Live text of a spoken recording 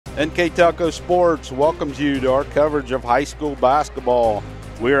NK Telco Sports welcomes you to our coverage of high school basketball.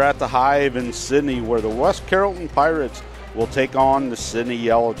 We are at the Hive in Sidney, where the West Carrollton Pirates will take on the Sidney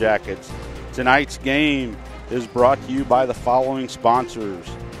Yellow Jackets. Tonight's game is brought to you by the following sponsors: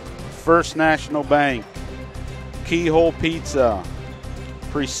 First National Bank, Keyhole Pizza,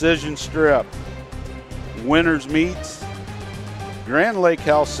 Precision Strip, Winners Meats, Grand Lake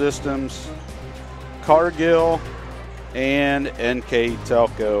Health Systems, Cargill, and NK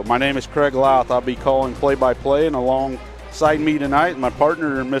Telco. My name is Craig Louth. I'll be calling play-by-play, and alongside me tonight, my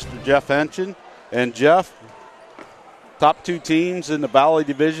partner, Mr. Jeff Henson. And Jeff, top two teams in the Valley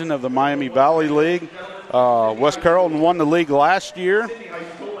Division of the Miami Valley League. West Carrollton won the league last year,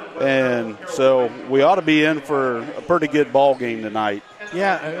 and so we ought to be in for a pretty good ball game tonight.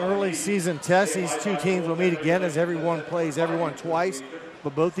 Yeah, an early season test. These two teams will meet again as everyone plays everyone twice,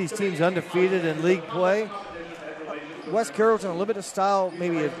 but both these teams undefeated in league play. West Carrollton, a little bit of style,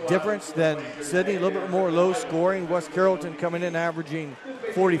 maybe a difference than Sidney, a little bit more low scoring. West Carrollton coming in averaging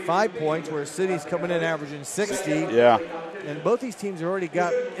 45 points, whereas Sidney's coming in averaging 60. Yeah. And both these teams already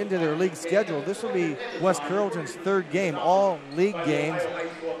got into their league schedule. This will be West Carrollton's third game, all league games.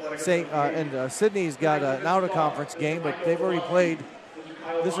 Sidney's got an out-of-conference game, but they've already played.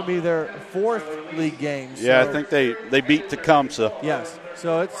 This will be their fourth league game. So, yeah, I think they beat Tecumseh. Yes.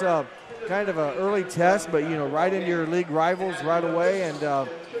 So it's kind of an early test, but, right into your league rivals right away. And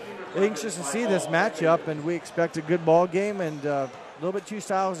anxious to see this matchup, and we expect a good ball game and a little bit two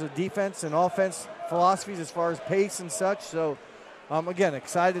styles of defense and offense philosophies as far as pace and such. So, again,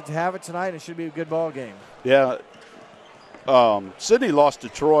 excited to have it tonight. It should be a good ball game. Yeah. Sidney lost to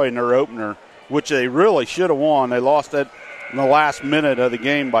Troy in their opener, which they really should have won. They lost it in the last minute of the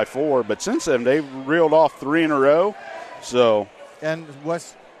game by 4, but since then they've reeled off 3 in a row. So, and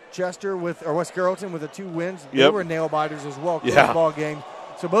West Carrollton with the 2 wins. Yep. They were nail biters as well. Close Yeah. ball game.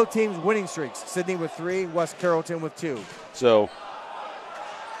 So both teams winning streaks. Sidney with 3, West Carrollton with 2. So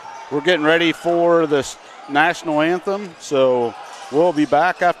we're getting ready for the national anthem. So we'll be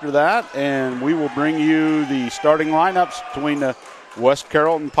back after that, and we will bring you the starting lineups between the West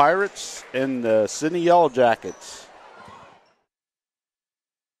Carrollton Pirates and the Sidney Yellow Jackets.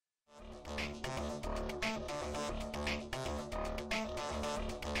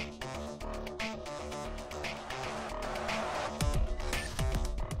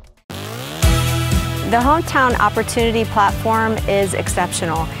 The Hometown Opportunity Platform is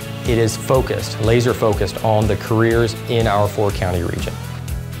exceptional. It is focused, laser focused on the careers in our 4-county region.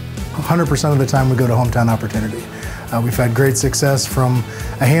 100% of the time we go to Hometown Opportunity. We've had great success from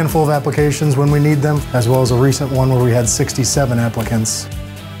a handful of applications when we need them, as well as a recent one where we had 67 applicants.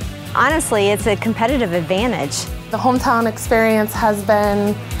 Honestly, it's a competitive advantage. The Hometown experience has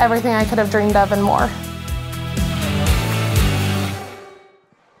been everything I could have dreamed of and more.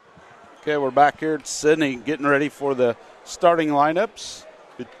 Okay, we're back here at Sidney getting ready for the starting lineups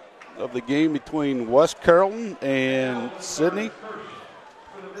of the game between West Carrollton and Sidney.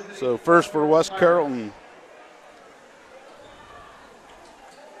 So first for West Carrollton.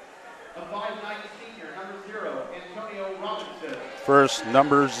 First,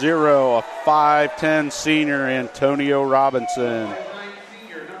 number 0, a 5'10 senior, Antonio Robinson.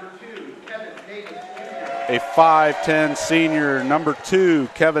 A 5'10 senior, number 2,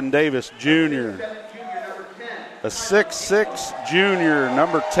 Kevin Davis Jr. A 6'6 junior,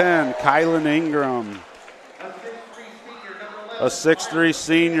 number 10, Kylan Ingram. A 6'3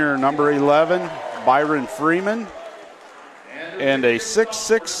 senior, number 11, Byron Freeman. And a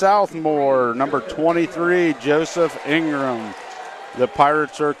 6'6 sophomore, number 23, Joseph Ingram. The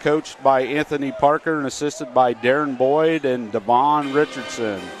Pirates are coached by Anthony Parker and assisted by Darren Boyd and Devon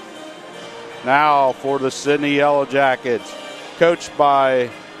Richardson. Now for the Sidney Yellow Jackets, coached by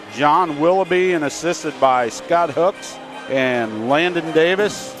John Willoughby and assisted by Scott Hooks and Landon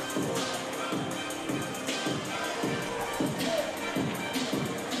Davis.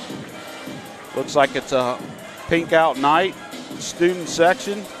 Looks like it's a pink out night, student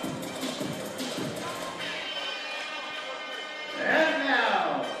section. And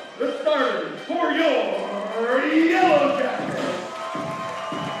now, the starters for your Yellow Jackets.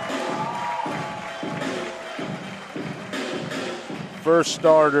 First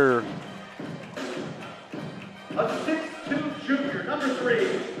starter, a 6'2 junior, number 3,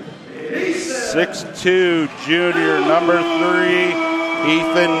 6'2 junior, number 3,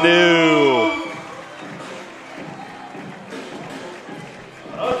 Ethan New.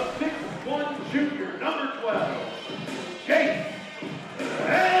 A 6'1 junior, number 12, Chase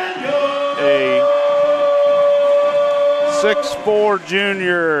Daniel. A 6'4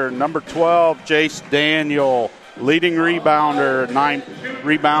 junior, number 12, Chase Daniel. leading rebounder, 9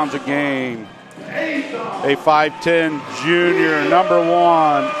 rebounds a game. A 5'10 junior, number 1,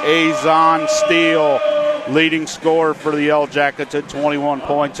 Azon Steele, leading scorer for the Yellow Jackets at 21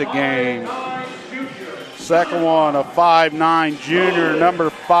 points a game. Second one, a 5'9 junior, number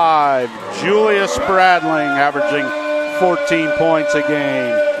 5, Julius Spradling, averaging 14 points a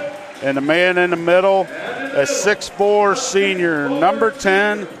game. And the man in the middle, a 6'4 senior, number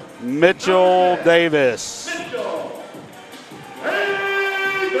 10, Mitchell Davis.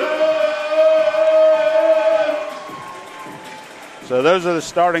 So those are the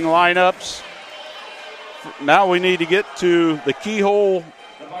starting lineups. Now we need to get to the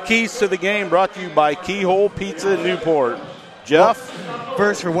keys to the game, brought to you by Keyhole Pizza in Newport. Jeff?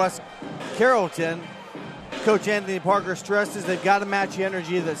 First for West Carrollton, Coach Anthony Parker stresses they've got to match the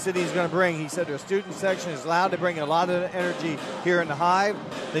energy that Sidney's going to bring. He said their student section is allowed to bring a lot of energy here in the Hive.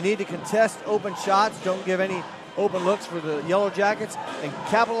 They need to contest open shots, don't give any open looks for the Yellow Jackets, and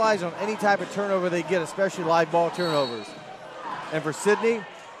capitalize on any type of turnover they get, especially live ball turnovers. And for Sidney,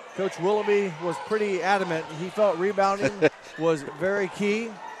 Coach Willoughby was pretty adamant. He felt rebounding was very key.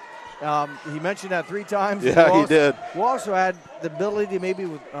 He mentioned that 3 times. Yeah, he did. We also had the ability maybe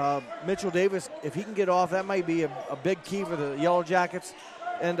with Mitchell Davis, if he can get off, that might be a big key for the Yellow Jackets.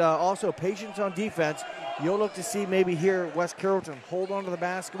 And also patience on defense. You'll look to see maybe here West Carrollton hold on to the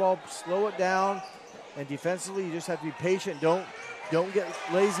basketball, slow it down, and defensively you just have to be patient. Don't get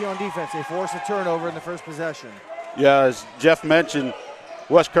lazy on defense. They force a turnover in the first possession. Yeah, as Jeff mentioned,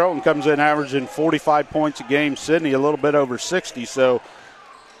 West Carrollton comes in averaging 45 points a game. Sidney a little bit over 60. So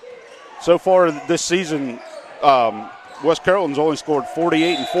far this season, West Carrollton's only scored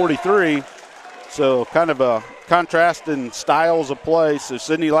 48 and 43. So kind of a contrast in styles of play. So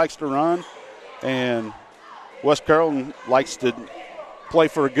Sidney likes to run, and West Carrollton likes to play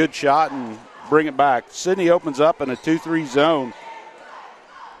for a good shot and bring it back. Sidney opens up in a 2-3 zone.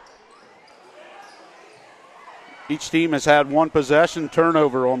 Each team has had 1 possession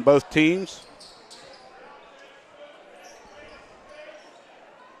turnover on both teams.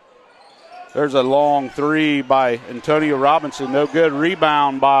 There's a long 3 by Antonio Robinson. No good.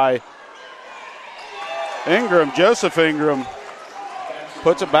 Rebound by Ingram. Joseph Ingram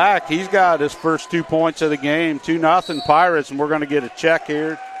puts it back. He's got his first 2 points of the game. 2-0 Pirates, and we're going to get a check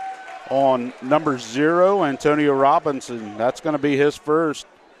here on number 0, Antonio Robinson. That's going to be his first,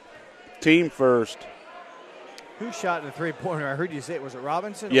 team first. Who shot the 3-pointer? I heard you say it. Was it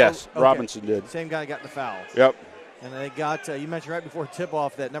Robinson? Yes, okay. Robinson did. Same guy got the foul. Yep. And they got, you mentioned right before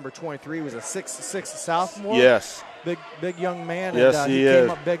tip-off that number 23 was a 6'6" sophomore. Yes. Big young man. Yes, and, he came is.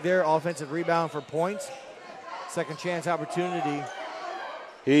 up big there. Offensive rebound for points. Second chance opportunity.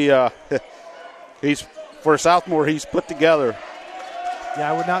 He's for a sophomore, he's put together.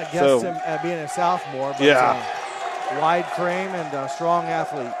 Yeah, I would not guess him being a sophomore. But Yeah. Wide frame and a strong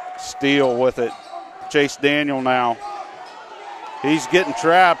athlete. Steele with it. Chase Daniel now. He's getting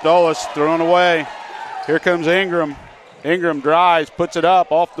trapped. Oh, it's thrown away. Here comes Ingram. Ingram drives, puts it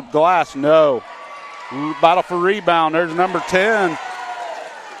up off the glass. No. Battle for rebound. There's number 10.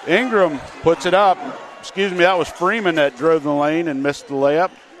 Ingram puts it up. Excuse me, that was Freeman that drove the lane and missed the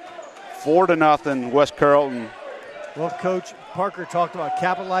layup. 4-0 West Carrollton. Well, Coach Parker talked about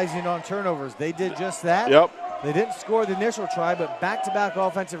capitalizing on turnovers. They did just that. Yep. They didn't score the initial try, but back-to-back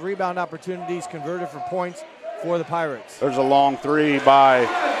offensive rebound opportunities converted for points for the Pirates. There's a long 3 by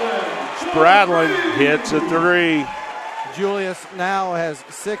Spradling. Hits a 3. Julius now has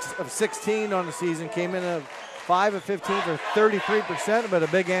 6 of 16 on the season. Came in at 5 of 15 for 33%, but a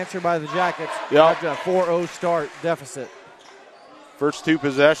big answer by the Jackets after a 4-0 start deficit. First 2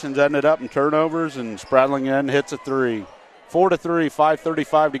 possessions ended up in turnovers, and Spradling then hits a 3. 4-3,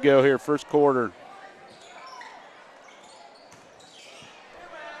 5:35 to go here, first quarter.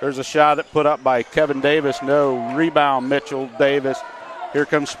 There's a shot put up by Kevin Davis. No. Rebound, Mitchell Davis. Here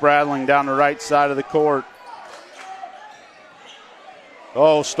comes Spradling down the right side of the court.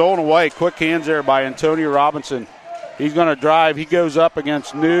 Oh, stolen away. Quick hands there by Antonio Robinson. He's going to drive. He goes up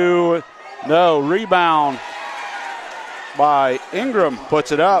against New. No. Rebound by Ingram.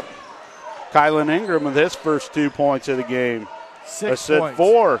 Puts it up. Kylan Ingram with his first 2 points of the game. 6 points.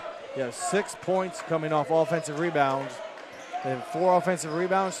 4. Yeah, 6 points coming off offensive rebounds. They had 4 offensive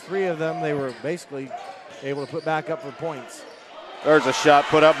rebounds. 3 of them they were basically able to put back up for points. There's a shot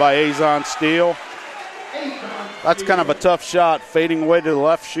put up by Azon Steele. That's kind of a tough shot, fading away to the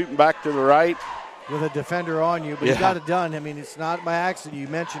left, shooting back to the right. With a defender on you, but he got it done. I mean, it's not by accident. You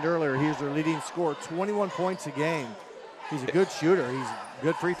mentioned earlier, he's their leading scorer, 21 points a game. He's a good shooter. He's a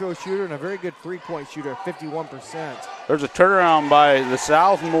good free throw shooter and a very good 3-point shooter at 51%. There's a turnaround by the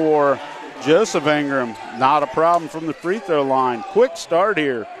sophomore Joseph Ingram, not a problem from the free throw line. Quick start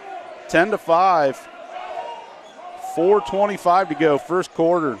here, 10-5. 4:25 to go, first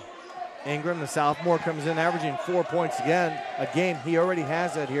quarter. Ingram, the sophomore, comes in averaging 4 points a game. He already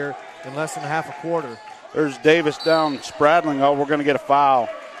has that here in less than half a quarter. There's Davis down Spradling. Oh, we're going to get a foul.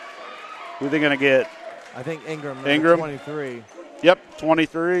 Who are they going to get? I think Ingram. 23. Yep,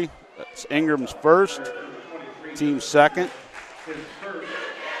 23. That's Ingram's first, team second.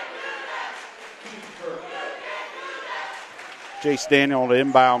 Chase Daniel to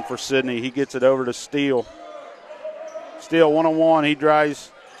inbound for Sidney. He gets it over to Steele. Steele one-on-one. He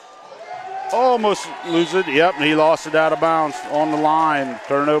drives. Almost lose it. Yep, and he lost it out of bounds on the line.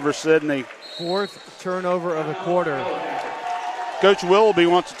 Turnover, Sidney. Fourth turnover of the quarter. Coach Willoughby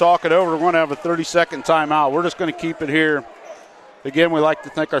wants to talk it over. We're going to have a 30-second timeout. We're just going to keep it here. Again, we'd like to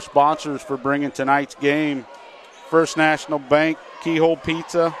thank our sponsors for bringing tonight's game. First National Bank, Keyhole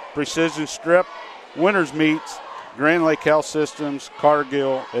Pizza, Precision Strip, Winners Meats, Grand Lake Health Systems,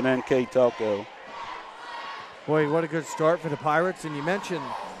 Cargill, and NK Telco. Boy, what a good start for the Pirates. And you mentioned,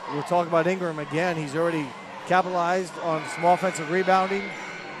 we'll talk about Ingram again. He's already capitalized on some offensive rebounding,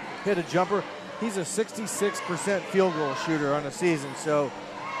 hit a jumper. He's a 66% field goal shooter on the season, so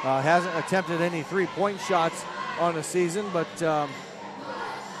hasn't attempted any three-point shots on the season, but I'm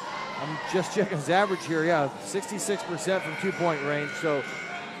just checking his average here. Yeah, 66% from two-point range. So,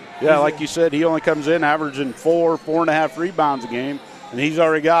 yeah, like you said, he only comes in averaging 4.5 rebounds a game, and he's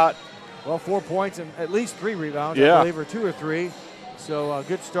already got 4 points and at least 3 rebounds, yeah. I believe, or 2 or 3. So a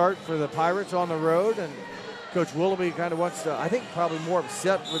good start for the Pirates on the road, and Coach Willoughby kind of wants to, I think, probably more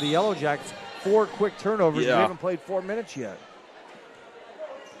upset for the Yellow Jackets. 4 quick turnovers. Yeah. We haven't played 4 minutes yet.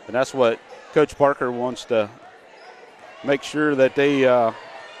 And that's what Coach Parker wants to make sure that they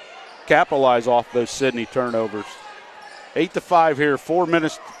capitalize off those Sidney turnovers. 8-5 here, 4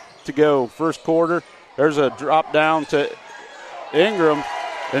 minutes to go, first quarter. There's a drop down to Ingram,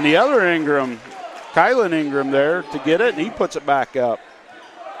 and the other Ingram, Kylan Ingram there to get it, and he puts it back up.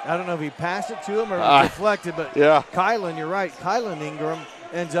 I don't know if he passed it to him or it was deflected, but yeah. Kylan, you're right. Kylan Ingram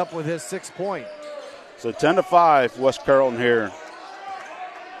ends up with his 6th point. So 10-5, West Carrollton here.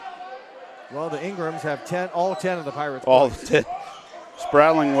 Well, the Ingrams have all 10 of the Pirates. All points. 10.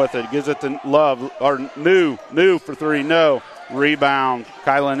 Spradling with it, gives it to Love, or New for 3, no. Rebound,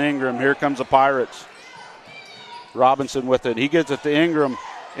 Kylan Ingram. Here comes the Pirates. Robinson with it. He gets it to Ingram.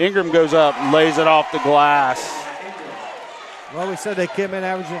 Ingram goes up, lays it off the glass. Well, we said they came in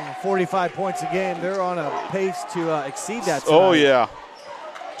averaging 45 points a game. They're on a pace to exceed that tonight. Oh, yeah.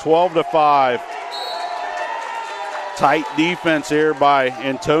 12-5. Tight defense here by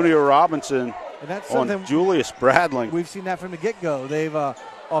Antonio Robinson and that's on Julius Spradling. We've seen that from the get-go. They've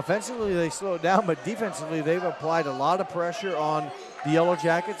offensively they slowed down, but defensively they've applied a lot of pressure on the Yellow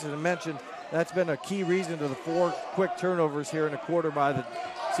Jackets. As I mentioned, that's been a key reason to the 4 quick turnovers here in the quarter by the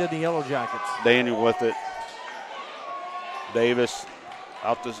Sidney Yellow Jackets. Daniel with it. Davis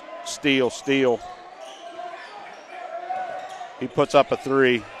out to Steele. He puts up a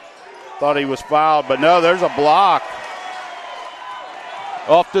 3. Thought he was fouled, but no, there's a block.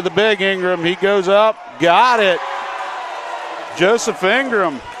 Off to the big Ingram. He goes up. Got it. Joseph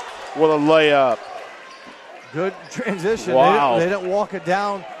Ingram with a layup. Good transition. Wow. They didn't walk it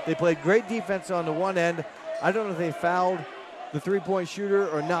down. They played great defense on the one end. I don't know if they fouled the three-point shooter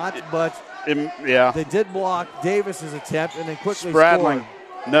or not, but yeah, they did block Davis's attempt and then quickly Spradling,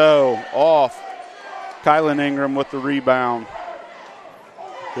 scored. No, off. Kylan Ingram with the rebound.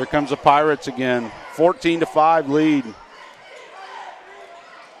 Here comes the Pirates again. 14-5 lead.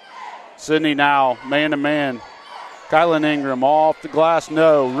 Sidney now, man-to-man. Kylan Ingram off the glass,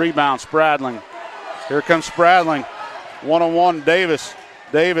 no. Rebound, Spradling. Here comes Spradling. One-on-one, Davis.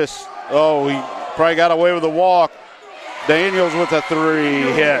 Oh, he probably got away with a walk. Daniels with a 3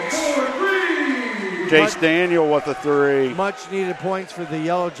 hits. Jace Daniel with a 3. Much needed points for the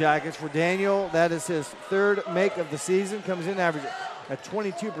Yellow Jackets. For Daniel, that is his 3rd make of the season. Comes in average at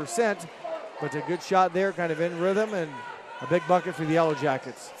 22%, but a good shot there, kind of in rhythm, and a big bucket for the Yellow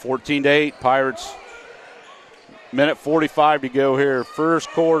Jackets. 14-8, Pirates. Minute 45 to go here, first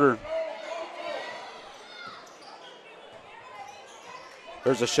quarter.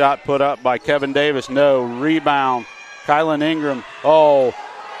 There's a shot put up by Kevin Davis. No. Rebound. Kylan Ingram. Oh,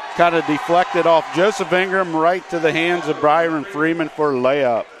 kind of deflected off Joseph Ingram right to the hands of Byron Freeman for a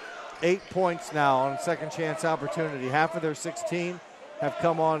layup. 8 points now on second chance opportunity. Half of their 16 have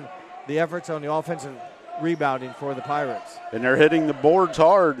come on the efforts on the offensive rebounding for the Pirates. And they're hitting the boards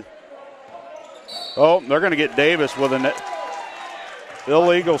hard. Oh, they're going to get Davis with a net.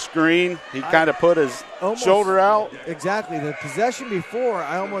 Illegal screen. He kind of put his shoulder out. Exactly. The possession before,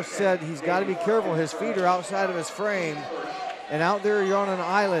 I almost said he's got to be careful. His feet are outside of his frame. And out there, you're on an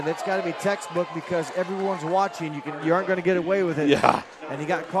island. It's got to be textbook because everyone's watching. You aren't going to get away with it. Yeah. And he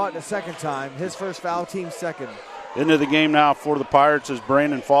got caught the second time. His first foul, team second. Into the game now for the Pirates is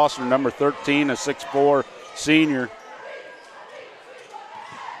Brandon Foster, number 13, a 6'4" senior.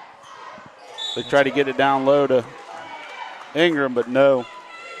 They try to get it down low to Ingram, but no.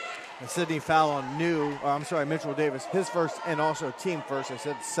 And Sidney foul on Mitchell Davis. His first and also team first. I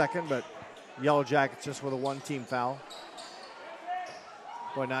said second, but Yellow Jackets just with a one-team foul.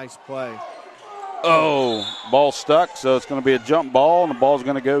 Boy, nice play. Oh, ball stuck, so it's going to be a jump ball, and the ball's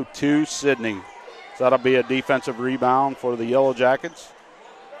going to go to Sidney. So that'll be a defensive rebound for the Yellow Jackets.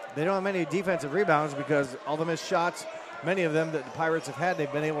 They don't have many defensive rebounds because all the missed shots, many of them that the Pirates have had,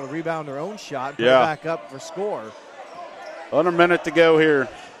 they've been able to rebound their own shot and put it back up for score. Under a minute to go here,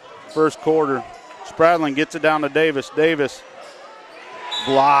 first quarter. Spradling gets it down to Davis. Davis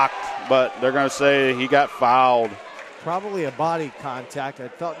blocked, but they're going to say he got fouled. Probably a body contact. I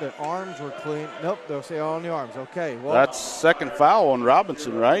thought the arms were clean. Nope, they'll say all on the arms. Okay. Well, that's second foul on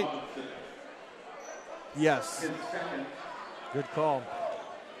Robinson, right? Yes. Good call.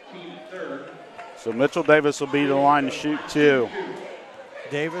 So Mitchell Davis will be the line to shoot two.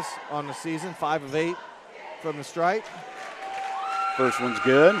 Davis on the season, 5 of 8 from the stripe. First one's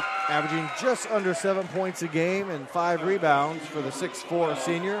good. Averaging just under 7 points a game and 5 rebounds for the 6'4"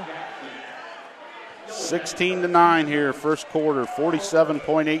 senior. 16-9 here, first quarter,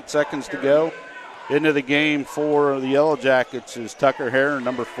 47.8 seconds to go. Into the game for the Yellow Jackets is Tucker Heron,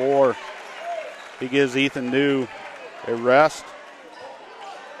 number 4. He gives Ethan New a rest.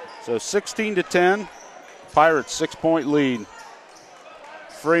 So 16-10, Pirates 6-point lead.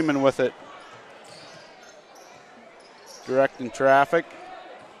 Freeman with it. Directing traffic.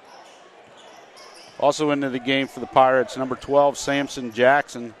 Also into the game for the Pirates, number 12, Samson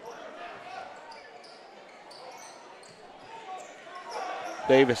Jackson.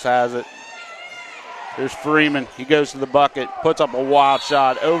 Davis has it. Here's Freeman. He goes to the bucket, puts up a wild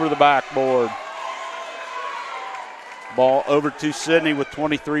shot over the backboard. Ball over to Sidney with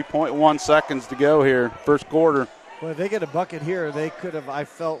 23.1 seconds to go here, first quarter. Well, if they get a bucket here, they could have, I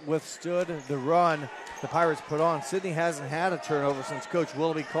felt, withstood the run the Pirates put on. Sidney hasn't had a turnover since Coach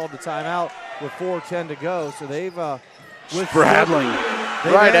Willoughby called the timeout with 4:10 to go. So they've Spradling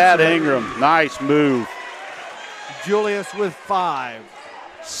right at Ingram. Nice move. Julius with 5.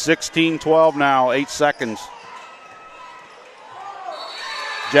 16-12 now, 8 seconds.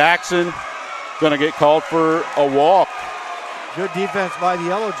 Jackson going to get called for a walk. Good defense by the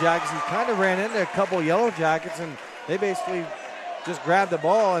Yellow Jackets. He kind of ran into a couple Yellow Jackets, and they basically just grabbed the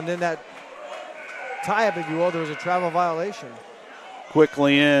ball, and then that tie-up, if you will, there was a travel violation.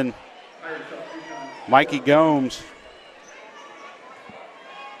 Quickly in, Mikey Gomes.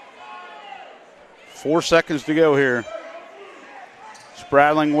 4 seconds to go here.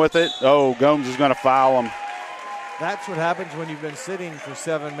 Spradling with it. Oh, Gomes is going to foul him. That's what happens when you've been sitting for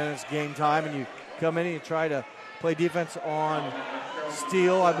 7 minutes game time and you come in and you try to play defense on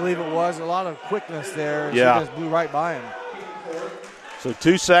Steele, I believe it was. A lot of quickness there. And yeah. She just blew right by him. So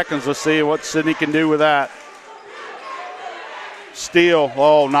 2 seconds. Let's see what Sidney can do with that. Steele,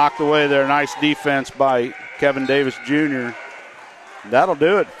 knocked away there. Nice defense by Kevin Davis Jr. That'll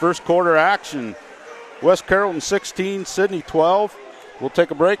do it. First quarter action. West Carrollton 16, Sidney 12. We'll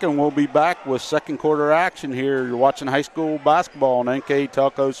take a break and we'll be back with second quarter action here. You're watching high school basketball on NK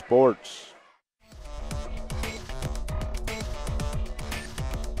Telco Sports.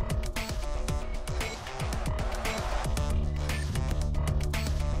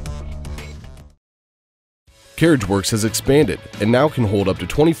 Carriage Works has expanded and now can hold up to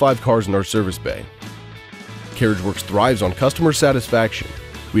 25 cars in our service bay. Carriage Works thrives on customer satisfaction.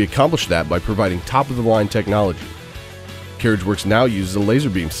 We accomplish that by providing top-of-the-line technology. Carriage Works now uses a laser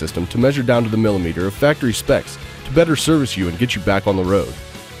beam system to measure down to the millimeter of factory specs to better service you and get you back on the road.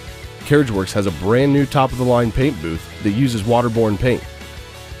 Carriage Works has a brand new top-of-the-line paint booth that uses waterborne paint.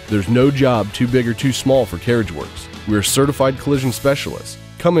 There's no job too big or too small for Carriage Works. We are certified collision specialists.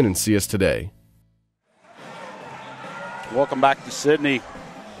 Come in and see us today. Welcome back to Sidney.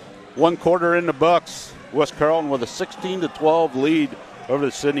 1 quarter in the books. West Carrollton with a 16-12 lead over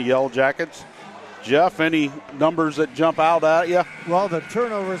the Sidney Yellow Jackets. Jeff, any numbers that jump out at you? Well, the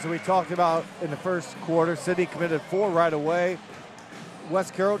turnovers that we talked about in the first quarter, Sidney committed 4 right away.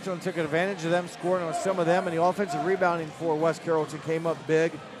 West Carrollton took advantage of them, scoring on some of them, and the offensive rebounding for West Carrollton came up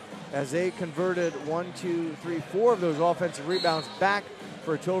big as they converted 4 of those offensive rebounds back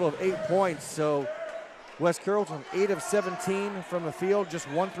for a total of 8 points. So West Carrollton, 8 of 17 from the field, just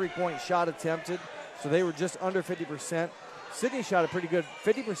 1 3-point shot attempted. So they were just under 50%. Sidney shot a pretty good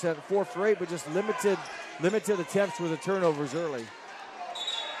 50%, 4 for 8, but just limited attempts with the turnovers early.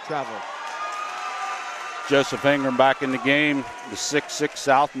 Travel. Joseph Ingram back in the game, the 6'6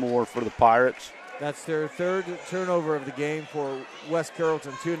 sophomore for the Pirates. That's their third turnover of the game for West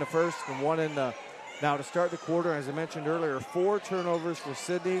Carrollton, 2 in the first and 1 in the. Now to start the quarter, as I mentioned earlier, 4 turnovers for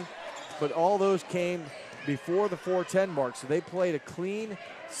Sidney, but all those came before the 4:10 mark. So they played a clean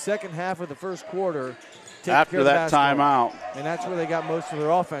second half of the first quarter. After that timeout. And that's where they got most of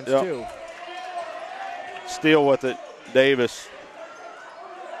their offense, too. Steele with it, Davis.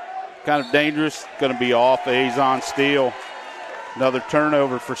 Kind of dangerous, going to be off. He's on Steele. Another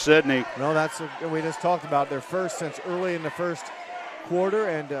turnover for Sidney. No, we just talked about their first since early in the first quarter.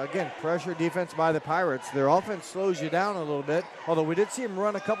 And, again, pressure defense by the Pirates. Their offense slows you down a little bit, although we did see them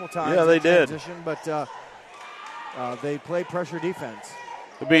run a couple times. Yeah, they did. But they play pressure defense.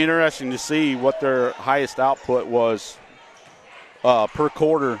 It'll be interesting to see what their highest output was per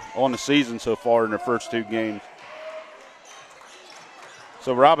quarter on the season so far in their first 2 games.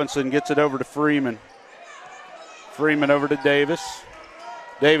 So Robinson gets it over to Freeman. Freeman over to Davis.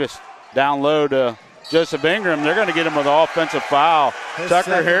 Davis down low to Joseph Ingram. They're going to get him with an offensive foul.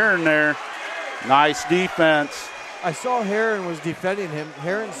 Tucker Heron there. Nice defense. I saw Heron was defending him.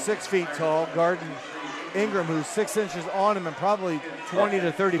 Heron's 6 feet tall, guarding Ingram, who's 6 inches on him and probably 20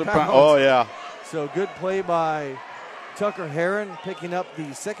 to 30 pounds. Oh, yeah. So good play by Tucker Heron, picking up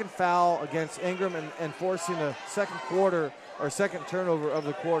the second foul against Ingram and forcing the second turnover of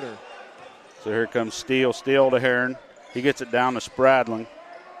the quarter. So here comes Steele. Steele to Heron. He gets it down to Spradling.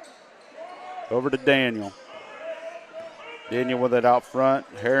 Over to Daniel. Daniel with it out front.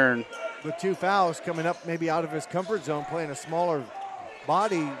 Heron. With 2 fouls coming up maybe out of his comfort zone, playing a smaller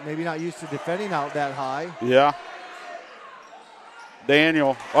body, maybe not used to defending out that high. Yeah.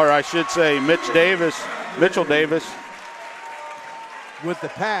 Daniel, or I should say Mitchell Davis. With the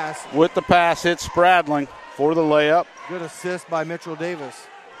pass. Hits Spradling for the layup. Good assist by Mitchell Davis.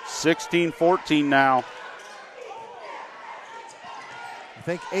 16-14 now. I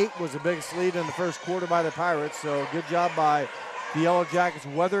think 8 was the biggest lead in the first quarter by the Pirates, so good job by the Yellow Jackets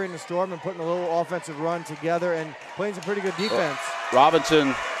weathering the storm and putting a little offensive run together and playing some pretty good defense.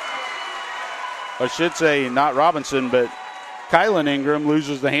 Robinson, I should say not Robinson, but Kylan Ingram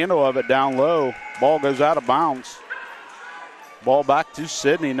loses the handle of it down low. Ball goes out of bounds. Ball back to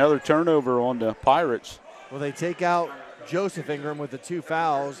Sidney. Another turnover on the Pirates. Well, they take out Joseph Ingram with the 2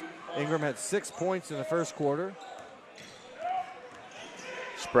 fouls. Ingram had 6 points in the first quarter.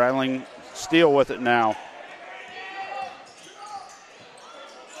 Spradling Steele with it now.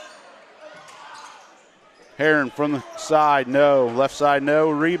 Heron from the side, no. Left side, no.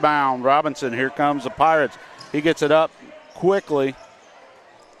 Rebound. Robinson, here comes the Pirates. He gets it up quickly.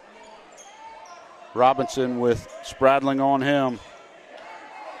 Robinson with Spradling on him.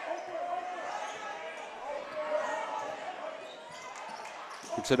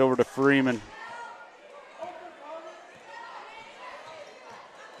 Gets it over to Freeman.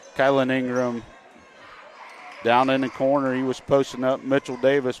 Kylan Ingram down in the corner. He was posting up Mitchell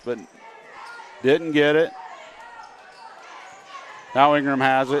Davis, but didn't get it. Now Ingram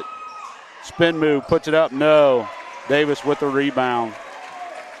has it. Spin move, puts it up, no. Davis with the rebound.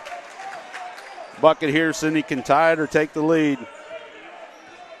 Bucket here, Sidney can tie it or take the lead.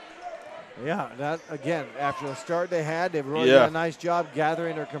 Yeah, that again, after the start they had, they've really done a nice job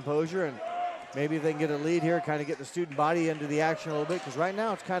gathering their composure, and maybe if they can get a lead here, kind of get the student body into the action a little bit, because right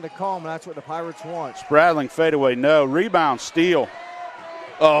now it's kind of calm, and that's what the Pirates want. Spradling fadeaway, no. Rebound, Steele.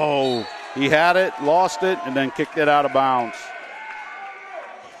 Oh, he had it, lost it, and then kicked it out of bounds.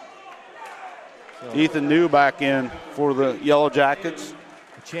 So Ethan New back in for the Yellow Jackets.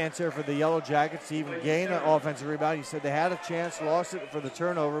 A chance here for the Yellow Jackets to even gain an offensive rebound. You said they had a chance, lost it for the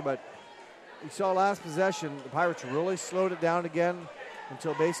turnover, but you saw last possession, the Pirates really slowed it down again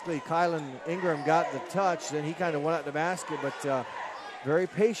until basically Kylan Ingram got the touch. Then he kind of went out the basket, but very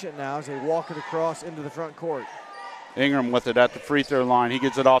patient now as they walk it across into the front court. Ingram with it at the free throw line. He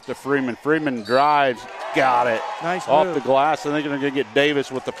gets it off to Freeman. Freeman drives, got it. Nice off move. The glass, and they're going to get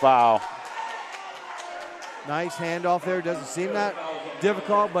Davis with the foul. Nice handoff there. Doesn't seem that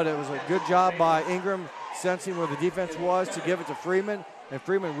difficult, but it was a good job by Ingram sensing where the defense was to give it to Freeman. And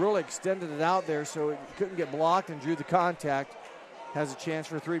Freeman really extended it out there so it couldn't get blocked and drew the contact. Has a chance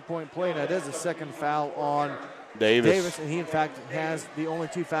for a three-point play. That is a second foul on Davis. And he, in fact, has the only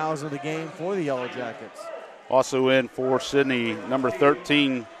 2 fouls of the game for the Yellow Jackets. Also in for Sidney, number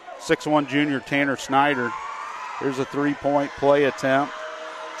 13, 6'1 junior Tanner Snyder. Here's a three-point play attempt.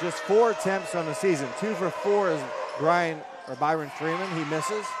 just 4 attempts on the season. 2 for 4 is Byron Freeman. He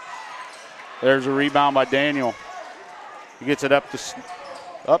misses. There's a rebound by Daniel. He gets it up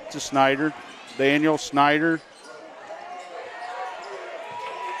to Snyder. Daniel Snyder.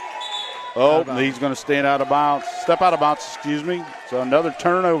 Oh, he's going to step out of bounds, excuse me. So another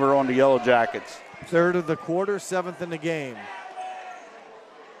turnover on the Yellow Jackets. 3rd of the quarter, 7th in the game.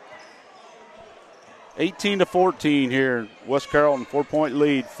 18-14 here. West Carrollton, 4-point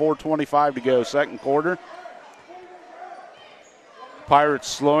lead, 4:25 to go, second quarter. Pirates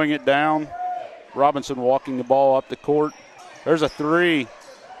slowing it down. Robinson walking the ball up the court. There's a 3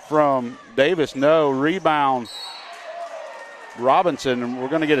 from Davis. No, rebound. Robinson, and we're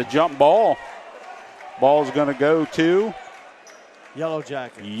going to get a jump ball. Ball's going to go to Yellow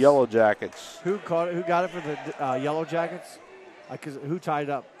Jackets. Yellow Jackets. Who caught it? Who got it for the Yellow Jackets? Who tied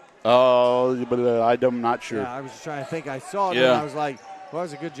up? Oh, but I'm not sure. Yeah, I was trying to think. I saw it and I was like, well, it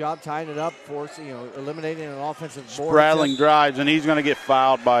was a good job tying it up, eliminating an offensive board. Spradling drives, and he's going to get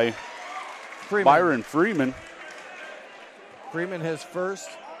fouled by Byron Freeman. Freeman, his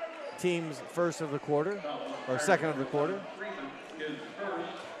team's first of the quarter, or second of the quarter.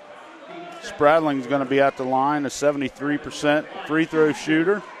 Spradling's going to be at the line, a 73% free throw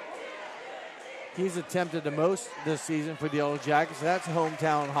shooter. He's attempted the most this season for the Yellow Jackets. That's a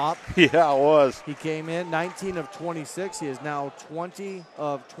hometown hop. Yeah, it was. He came in 19 of 26. He is now 20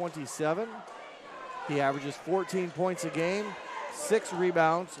 of 27. He averages 14 points a game, 6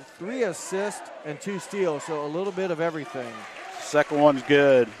 rebounds, 3 assists, and 2 steals, so a little bit of everything. Second one's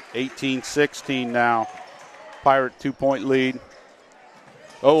good, 18-16 now. Pirate 2-point lead.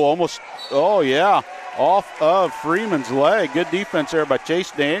 Off of Freeman's leg. Good defense there by Chase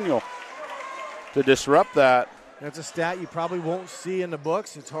Daniel to disrupt that. That's a stat you probably won't see in the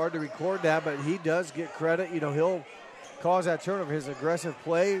books. It's hard to record that, but he does get credit. He'll cause that turnover. His aggressive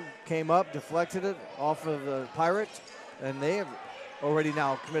play came up, deflected it off of the Pirates, and they have already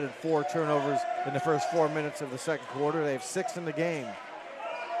now committed 4 turnovers in the first 4 minutes of the second quarter. They have 6 in the game.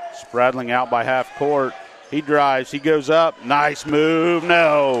 Spradling out by half court. He drives. He goes up. Nice move.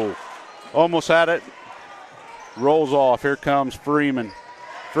 No. Almost had it. Rolls off. Here comes Freeman.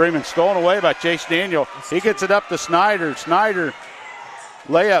 Freeman stolen away by Chase Daniel. He gets it up to Snyder. Snyder.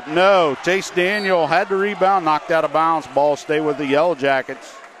 Layup. No. Chase Daniel had the rebound. Knocked out of bounds. Ball stay with the Yellow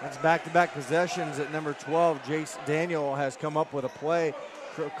Jackets. That's back-to-back possessions at number 12. Chase Daniel has come up with a play.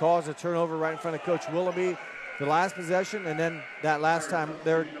 Caused a turnover right in front of Coach Willoughby. The last possession, and then that last time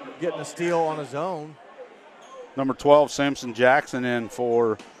they're getting a steal on his own. Number 12, Samson Jackson in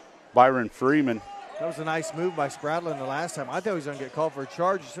for Byron Freeman. That was a nice move by Spradlin the last time. I thought he was going to get called for a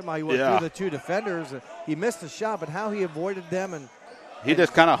charge. Somehow he went through the 2 defenders. He missed the shot, but how he avoided them. And he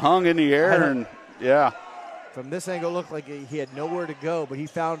just kind of hung in the air. From this angle, it looked like he had nowhere to go, but he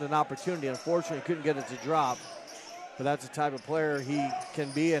found an opportunity. Unfortunately, he couldn't get it to drop. But that's the type of player he can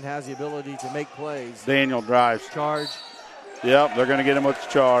be and has the ability to make plays. Daniel drives. Charge. Yep, they're going to get him with the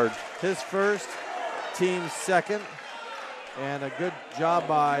charge. His first, team's second. And a good job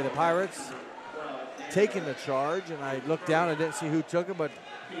by the Pirates taking the charge. And I looked down, I didn't see who took it, but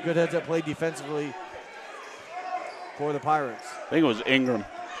good heads-up play defensively for the Pirates. I think it was Ingram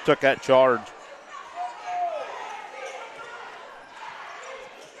took that charge.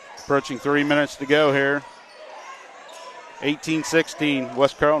 Approaching 3 minutes to go here. 18-16,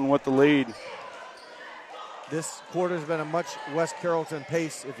 West Carrollton with the lead. This quarter has been a much West Carrollton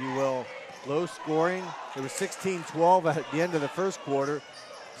pace, if you will. Low scoring. It was 16-12 at the end of the first quarter,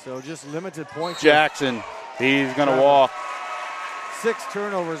 so just limited points. Jackson, he's going to walk. 6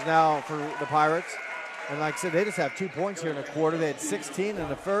 turnovers now for the Pirates. And like I said, they just have 2 points here in the quarter. They had 16 in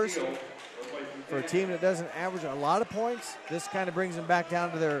the first. For a team that doesn't average a lot of points, this kind of brings them back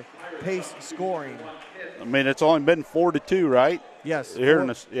down to their pace scoring. I mean, it's only been 4-2, right? Yes.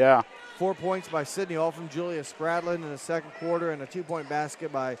 4 points by Sidney, all from Julius Spradlin in the second quarter, and a 2-point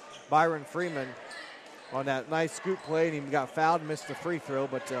basket by Byron Freeman on that nice scoop play. And he got fouled and missed the free throw,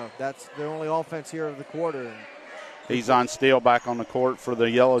 but that's their only offense here of the quarter. He's on Steele back on the court for the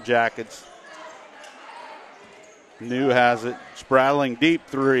Yellow Jackets. New has it. Spradling deep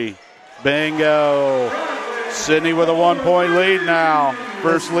 3. Bingo. Sidney with a 1-point lead now.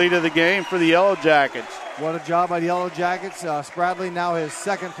 First lead of the game for the Yellow Jackets. What a job by the Yellow Jackets. Spradley now his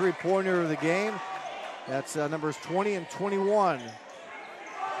second 3-pointer of the game. That's numbers 20 and 21.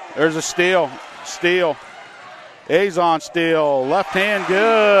 There's a steal. Azon steal. Left hand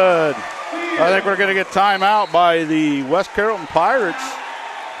good. I think we're going to get timeout by the West Carrollton Pirates.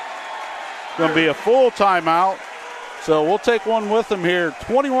 It's going to be a full timeout. So we'll take one with them here.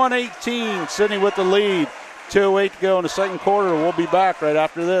 21-18, Sidney with the lead. 2:08 to go in the second quarter. We'll be back right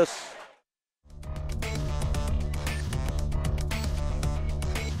after this.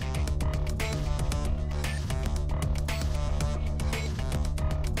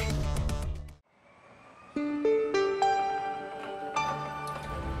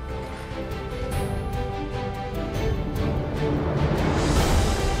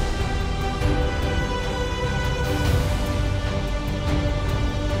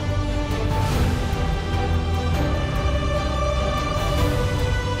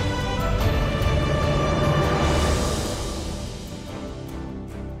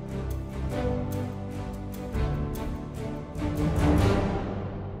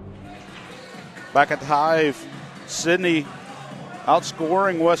 Back at the Hive, Sidney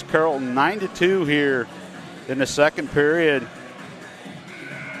outscoring West Carrollton 9-2 here in the second period.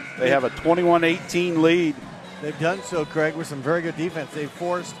 They have a 21-18 lead. They've done so, Craig, with some very good defense. They've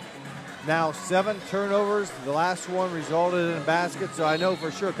forced now 7 turnovers. The last one resulted in a basket, so I know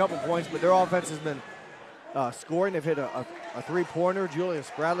for sure a couple points, but their offense has been scoring. They've hit a three-pointer. Julius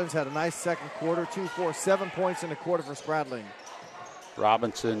Spradling's had a nice second quarter, 2, 4, 7 points in the quarter for Spradling.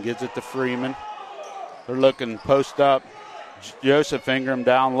 Robinson gives it to Freeman. They're looking post up. Joseph Ingram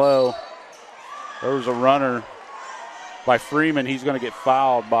down low. There was a runner by Freeman. He's going to get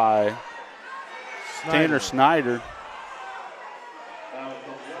fouled by Tanner Snyder.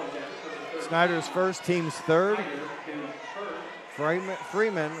 Snyder's first, team's third.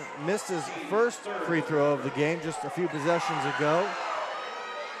 Freeman missed his first free throw of the game just a few possessions ago.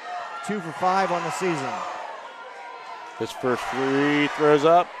 2 for 5 on the season. His first free throws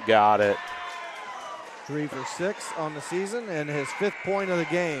up. Got it. 3 for 6 on the season and his 5th point of the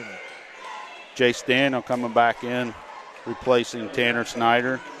game. Jace Daniel coming back in, replacing Tanner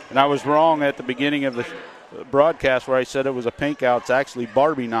Snyder. And I was wrong at the beginning of the broadcast where I said it was a pink out. It's actually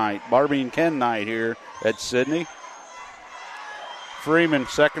Barbie night, Barbie and Ken night here at Sidney. Freeman,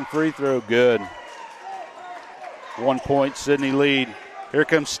 second free throw, good. 1 point Sidney lead. Here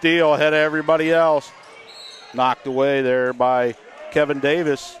comes Steele ahead of everybody else. Knocked away there by Kevin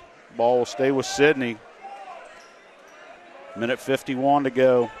Davis. Ball will stay with Sidney. Minute 51 to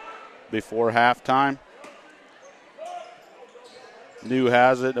go before halftime. New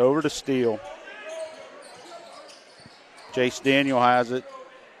has it over to Steele. Jace Daniel has it.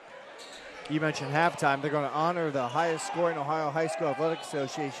 You mentioned halftime. They're going to honor the highest scoring Ohio High School Athletic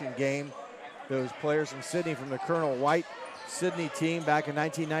Association game. Those players from Sidney from the Colonel White Sidney team back in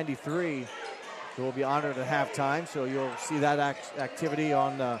 1993. They will be honored at halftime, so you'll see that activity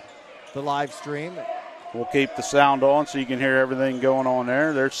on the live stream. We'll keep the sound on so you can hear everything going on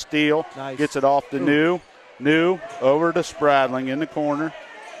there. There's Steele. Nice. Gets it off to New. New over to Spradling in the corner.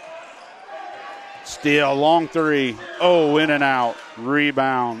 Steele, long three. Oh, in and out.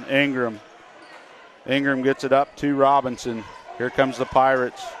 Rebound, Ingram. Ingram gets it up to Robinson. Here comes the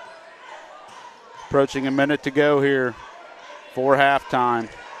Pirates. Approaching a minute to go here for halftime.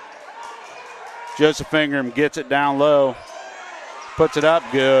 Joseph Ingram gets it down low. Puts it up,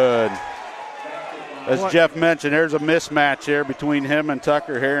 good. As Jeff mentioned, there's a mismatch here between him and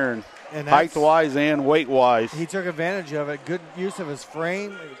Tucker Heron, height-wise and weight-wise. He took advantage of it. Good use of his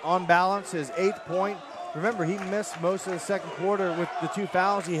frame. On balance, his 8th point. Remember, he missed most of the second quarter with the 2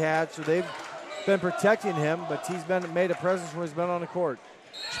 fouls he had, so they've been protecting him, but he's been made a presence when he's been on the court.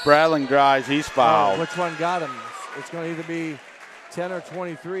 Spradling drives, he's fouled. Which one got him? It's going to either be 10 or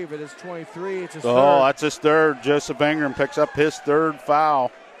 23, but it's 23. It's his third. Oh, that's his third. Joseph Ingram picks up his third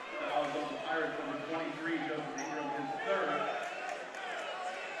foul.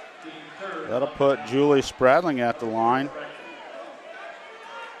 That'll put Julius Spradling at the line.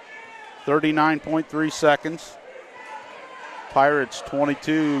 39.3 seconds. Pirates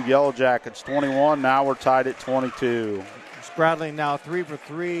 22, Yellow Jackets 21. Now we're tied at 22. Spradling now 3 for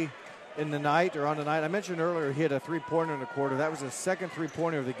 3 in the night or on the night. I mentioned earlier he hit a 3-pointer in the quarter. That was his second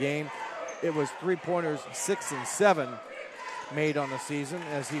 3-pointer of the game. It was 3-pointers 6 and 7 made on the season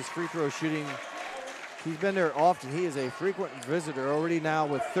as he's free throw shooting. He's been there often. He is a frequent visitor already now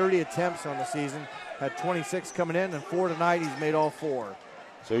with 30 attempts on the season. Had 26 coming in and 4 tonight. He's made all 4.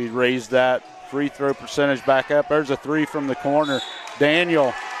 So he's raised that free throw percentage back up. There's a 3 from the corner.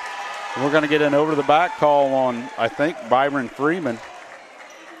 Daniel. We're going to get an over-the-back call on, I think, Byron Freeman.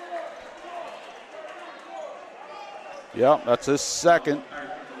 Yep, that's his second.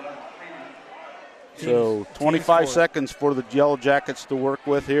 So 25 seconds for the Yellow Jackets to work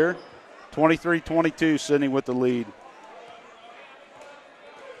with here. 23-22, Sidney with the lead.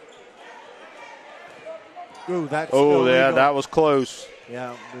 Ooh, that's that was close.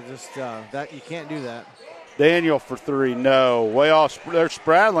 Yeah, just that you can't do that. Daniel for 3, no. Way off. There's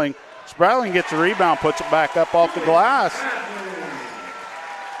Spradling. Spradling gets the rebound, puts it back up off the glass.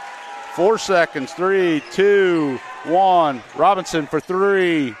 4 seconds, 3, 2, 1. Robinson for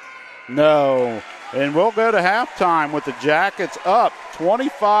 3. No. And we'll go to halftime with the Jackets up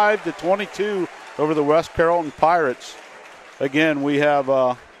 25-22 over the West Carrollton Pirates. Again, we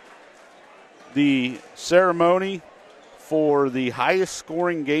have the ceremony for the highest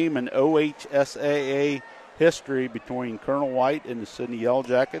scoring game in OHSAA history between Colonel White and the Sidney Yellow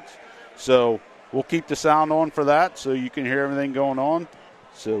Jackets. So we'll keep the sound on for that so you can hear everything going on.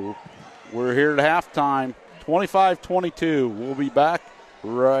 So we're here at halftime, 25-22. We'll be back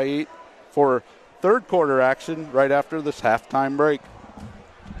right for third quarter action right after this halftime break.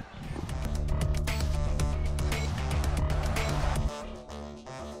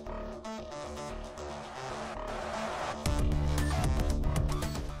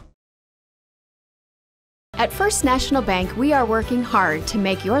 At First National Bank, we are working hard to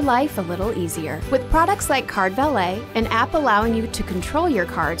make your life a little easier. With products like Card Valet, an app allowing you to control your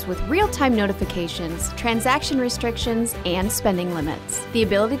cards with real-time notifications, transaction restrictions, and spending limits. The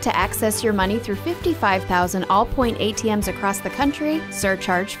ability to access your money through 55,000 all-point ATMs across the country,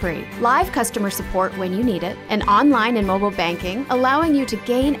 surcharge-free. Live customer support when you need it. And online and mobile banking, allowing you to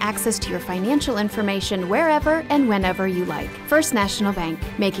gain access to your financial information wherever and whenever you like. First National Bank,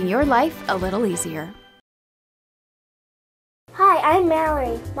 making your life a little easier. Hi, I'm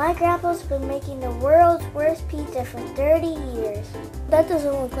Mallory. My grandpa's been making the world's worst pizza for 30 years. That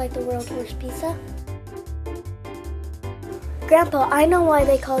doesn't look like the world's worst pizza. Grandpa, I know why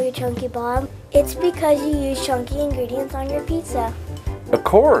they call you Chunky Bob. It's because you use chunky ingredients on your pizza. Of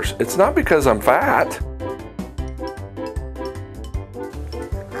course, it's not because I'm fat.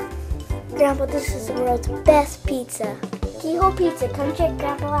 Grandpa, this is the world's best pizza. Keyhole Pizza, come check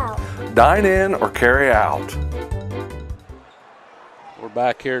Grandpa out. Dine in or carry out. We're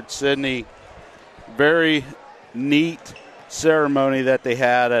back here at Sidney. Very neat ceremony that they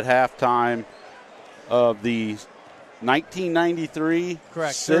had at halftime of the 1993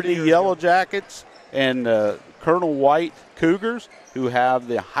 Sidney Yellow Jackets and Colonel White Cougars, who have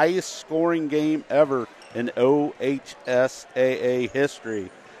the highest scoring game ever in OHSAA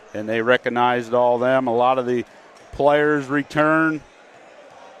history. And they recognized all them. A lot of the players returned.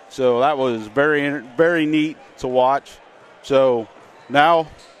 So that was very, very neat to watch. So now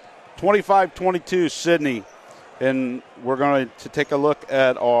 25-22 Sidney, and we're going to take a look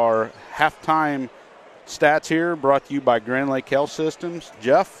at our halftime stats here, brought to you by Grand Lake Health Systems.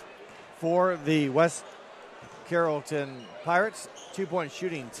 Jeff? For the West Carrollton Pirates, 2-point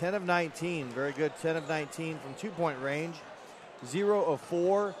shooting, 10 of 19, very good, 10 of 19 from 2-point range, 0 of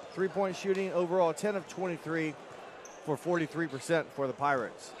 4 3-point shooting, overall 10 of 23 for 43% for the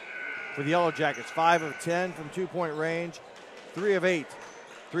Pirates. For the Yellow Jackets, 5 of 10 from 2-point range, 3 of 8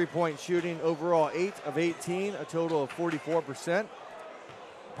 3-point shooting, overall 8 of 18, a total of 44%.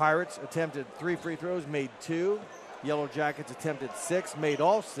 Pirates attempted 3 free throws, made 2. Yellow Jackets attempted 6, made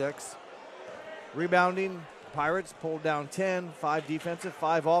all 6. Rebounding, Pirates pulled down 10, 5 defensive,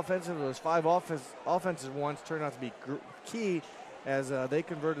 5 offensive. Those 5 offensive ones turned out to be key as they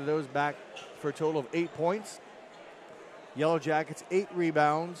converted those back for a total of 8 points. Yellow Jackets 12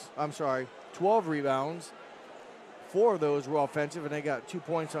 rebounds. 4 of those were offensive, and they got 2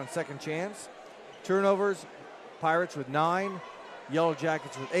 points on second chance. Turnovers, Pirates with 9, Yellow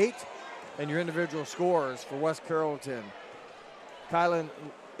Jackets with 8. And your individual scorers for West Carrollton, Kylan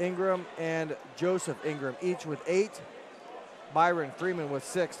Ingram and Joseph Ingram, each with 8. Byron Freeman with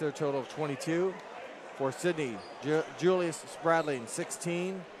 6, their total of 22. For Sidney, Julius Spradling,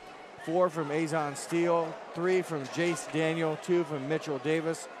 16. 4 from Azon Steele, 3 from Jace Daniel, 2 from Mitchell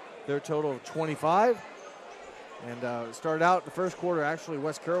Davis, their total of 25. And started out the first quarter, actually,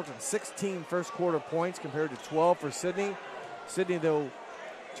 West Carrollton, 16 first quarter points compared to 12 for Sidney. Sidney, though,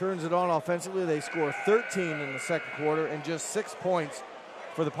 turns it on offensively. They score 13 in the second quarter and just 6 points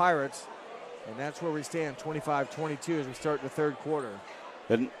for the Pirates. And that's where we stand, 25-22 as we start the third quarter.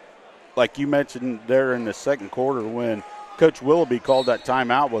 And like you mentioned there in the second quarter when Coach Willoughby called that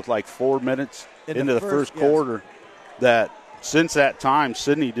timeout with like 4 minutes into the first quarter, that since that time,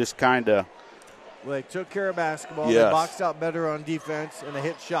 Sidney just kind of – well, they took care of basketball. Yes. They boxed out better on defense, and they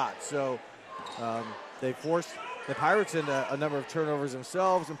hit shots. So they forced the Pirates into a number of turnovers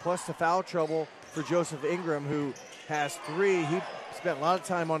themselves, and plus the foul trouble for Joseph Ingram, who has 3. He spent a lot of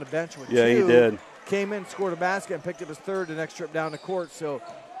time on the bench with 2. Yeah, he did. Came in, scored a basket, and picked up his 3rd the next trip down the court. So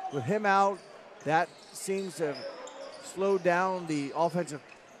with him out, that seems to have slowed down the offensive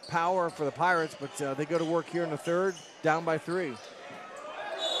power for the Pirates, but they go to work here in the third, down by 3.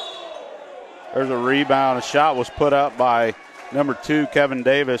 There's a rebound. A shot was put up by number 2, Kevin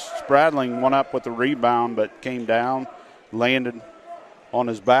Davis. Spradling went up with the rebound but came down, landed on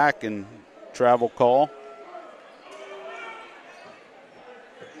his back, and travel call.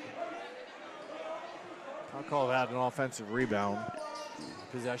 I'll call that an offensive rebound.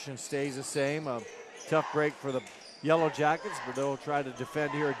 Possession stays the same. A tough break for the Yellow Jackets, but they'll try to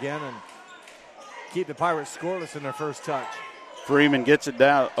defend here again and keep the Pirates scoreless in their first touch. Freeman gets it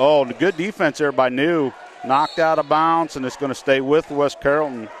down. Oh, good defense there by New. Knocked out of bounds, and it's going to stay with West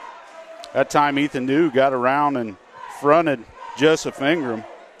Carrollton. That time Ethan New got around and fronted Joseph Ingram.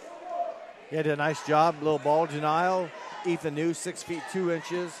 He did a nice job. Little ball denial. Ethan New, 6 feet 2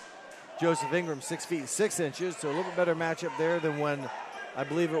 inches. Joseph Ingram, 6 feet 6 inches. So a little bit better matchup there than when I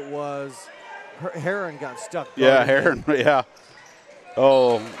believe it was Heron got stuck. Yeah, Heron, yeah.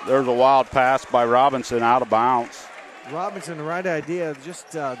 Oh, there's a wild pass by Robinson out of bounds. Robinson, the right idea.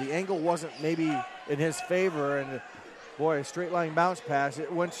 Just the angle wasn't maybe in his favor. And, boy, a straight line bounce pass.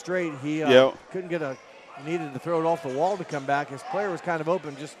 It went straight. He couldn't get needed to throw it off the wall to come back. His player was kind of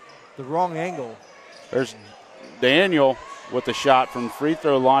open, just the wrong angle. There's Daniel with the shot from the free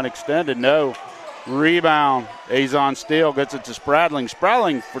throw line extended. No. Rebound. Azon Steele gets it to Spradling.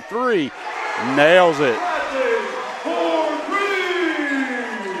 Spradling for 3. Nails it.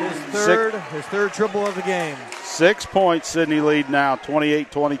 His third triple of the game. 6 points, Sidney lead now,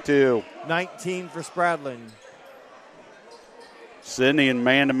 28-22. 19 for Spradling. Sidney in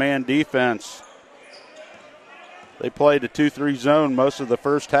man-to-man defense. They played a 2-3 zone most of the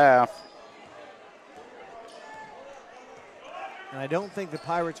first half. And I don't think the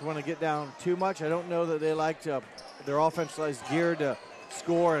Pirates want to get down too much. I don't know that they like to, their offense is geared to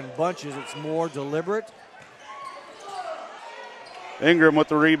score in bunches. It's more deliberate. Ingram with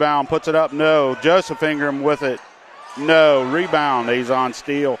the rebound, puts it up, no. Joseph Ingram with it, no. Rebound, Azon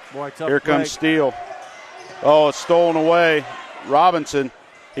Steele. Here comes Steele. Oh, it's stolen away. Robinson,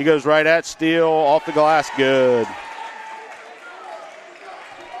 he goes right at Steele, off the glass, good.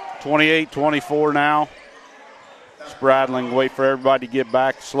 28-24 now. Spradling, wait for everybody to get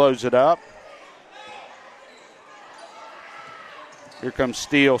back, slows it up. Here comes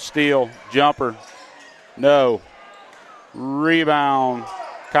Steele, jumper, no. Rebound,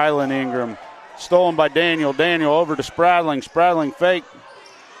 Kylan Ingram. Stolen by Daniel. Daniel over to Spradling. Spradling fake.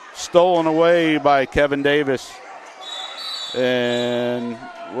 Stolen away by Kevin Davis. And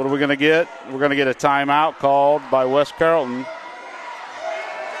what are we going to get? We're going to get a timeout called by West Carrollton.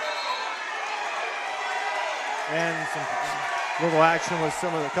 And some little action with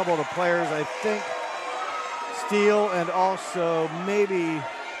a couple of the players. I think Steele and also maybe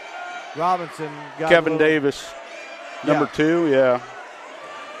Robinson got Kevin Davis. Number 2, yeah.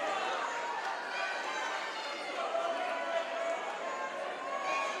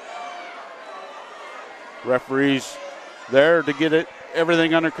 Referees there to get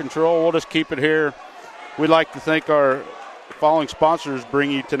everything under control. We'll just keep it here. We'd like to thank our following sponsors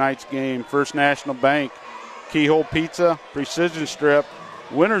bring you tonight's game. First National Bank, Keyhole Pizza, Precision Strip,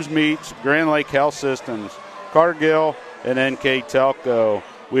 Winners Meats, Grand Lake Health Systems, Cargill, and NK Telco.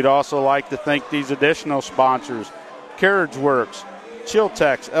 We'd also like to thank these additional sponsors: Carriage Works,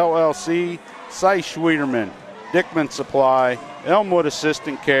 Chiltex LLC, Cy Schwederman, Dickman Supply, Elmwood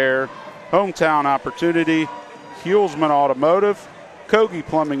Assistant Care, Hometown Opportunity, Hulsman Automotive, Kogi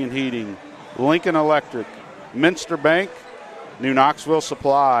Plumbing and Heating, Lincoln Electric, Minster Bank, New Knoxville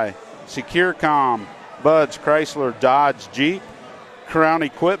Supply, SecureCom, Bud's Chrysler Dodge Jeep, Crown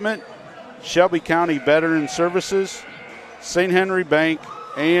Equipment, Shelby County Veteran Services, St. Henry Bank,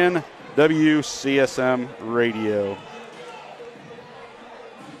 and WCSM Radio.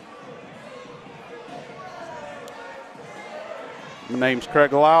 My name's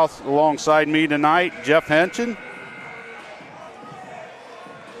Craig Louth. Alongside me tonight, Jeff Henson.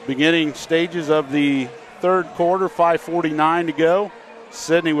 Beginning stages of the third quarter, 5:49 to go.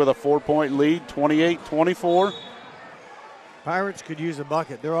 Sidney with a 4-point lead, 28-24. Pirates could use a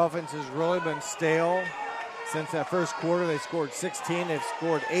bucket. Their offense has really been stale since that first quarter. They scored 16. They've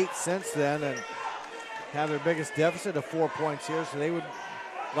scored 8 since then and have their biggest deficit of 4 points here. So they would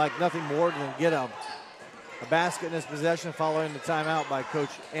like nothing more than get a basket in this possession following the timeout by Coach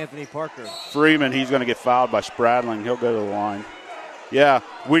Anthony Parker. Freeman, he's going to get fouled by Spradling. He'll go to the line. Yeah,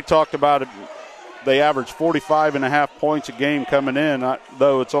 we talked about it. They averaged 45.5 points a game coming in,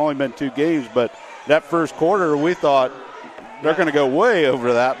 though it's only been 2 games. But that first quarter, we thought they're going to go way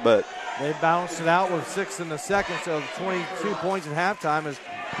over that. But they bounced it out with 6 in the second, so 22 points at halftime is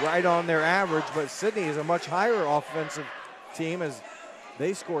right on their average. But Sidney is a much higher offensive team as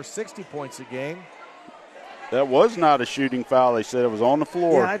they score 60 points a game. That was not a shooting foul. They said it was on the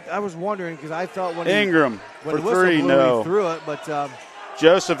floor. Yeah, I was wondering because I thought when Ingram when for the whistle three, blew, no. he threw it, but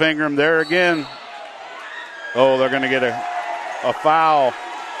Joseph Ingram there again. Oh, they're going to get a foul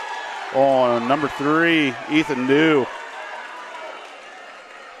on number 3, Ethan New.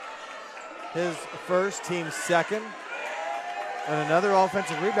 His first, team's second. And another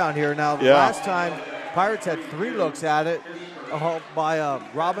offensive rebound here. Now, last time, Pirates had 3 looks at it by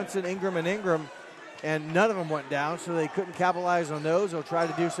Robinson, Ingram, and Ingram, and none of them went down, so they couldn't capitalize on those. They'll try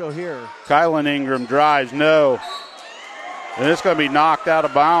to do so here. Kylan Ingram drives, no. And it's going to be knocked out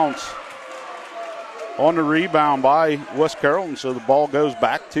of bounds on the rebound by West Carrollton, so the ball goes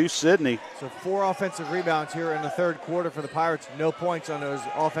back to Sidney. So 4 offensive rebounds here in the third quarter for the Pirates. No points on those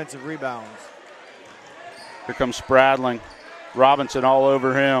offensive rebounds. Here comes Spradling. Robinson all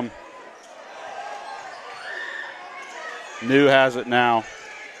over him. New has it now.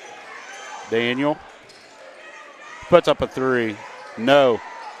 Daniel puts up a 3. No.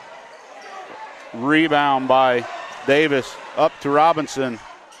 Rebound by Davis. Up to Robinson.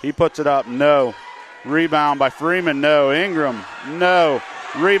 He puts it up. No. Rebound by Freeman. No. Ingram. No.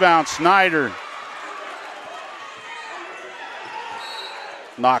 Rebound Snyder.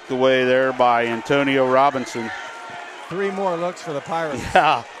 Knocked away there by Antonio Robinson. 3 more looks for the Pirates.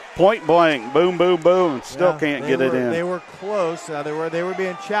 Yeah. Point blank. Boom, boom, boom. Still can't get it in. They were close. They were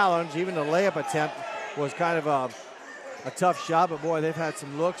being challenged. Even the layup attempt was kind of a tough shot. But, boy, they've had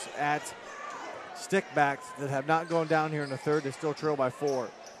some looks at stickbacks that have not gone down here in the third. They still trail by 4.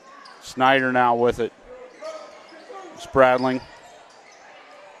 Snyder now with it. Spradling.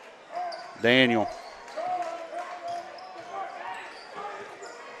 Daniel.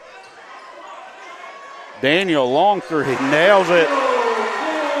 Daniel, long 3. Nails it.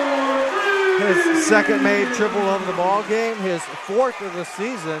 His second made triple of the ball game, his 4th of the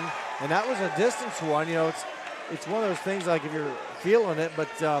season, and that was a distance one. You know, it's one of those things like if you're feeling it, but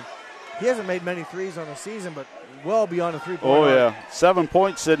he hasn't made many threes on the season, but well beyond a 3-point Oh, arc. yeah.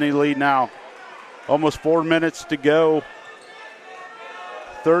 7-point Sidney lead now. Almost 4 minutes to go.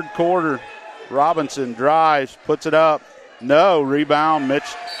 Third quarter. Robinson drives, puts it up. No. Rebound,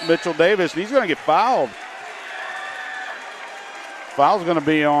 Mitchell Davis. He's going to get fouled. Foul's going to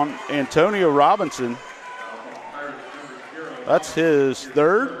be on Antonio Robinson. That's his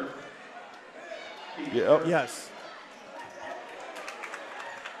 3rd. Yep. Yes.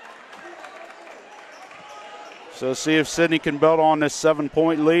 So see if Sidney can build on this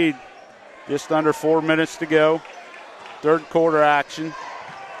 7-point lead. Just under 4 minutes to go. Third quarter action.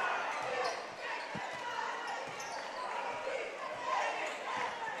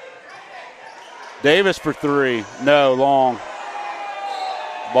 Davis for 3. No, long.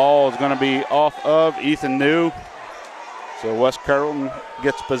 Ball is going to be off of Ethan New. So West Carrollton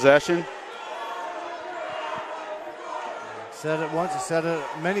gets possession. Said it once, I said it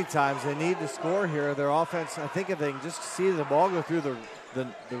many times. They need to score here. Their offense, I think if they can just see the ball go through the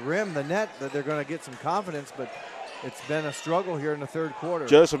rim, the net, that they're going to get some confidence, but it's been a struggle here in the third quarter.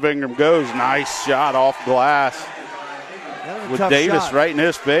 Joseph Ingram goes. Nice shot off glass with Davis shot. right in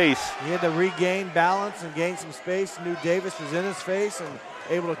his face. He had to regain balance and gain some space. Knew Davis was in his face and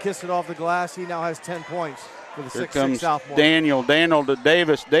able to kiss it off the glass. He now has 10 points for the 6'6" sophomore. Daniel to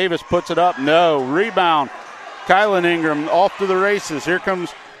Davis. Davis puts it up. No. Rebound. Kylan Ingram off to the races. Here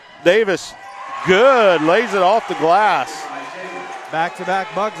comes Davis. Good. Lays it off the glass.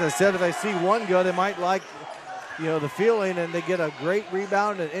 Back-to-back buckets. I said if they see one go, they might like, the feeling, and they get a great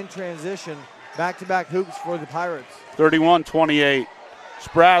rebound and in transition. Back-to-back hoops for the Pirates. 31-28.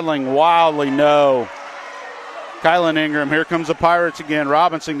 Spradling wildly no. Kylan Ingram. Here comes the Pirates again.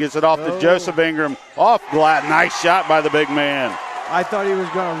 Robinson gets it off to Joseph Ingram. Off glass. Nice shot by the big man. I thought he was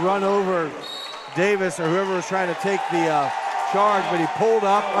going to run over Davis or whoever was trying to take the charge, but he pulled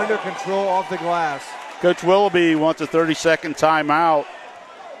up under control off the glass. Coach Willoughby wants a 30-second timeout.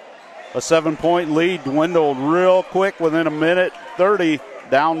 A 7-point lead dwindled real quick within a minute 30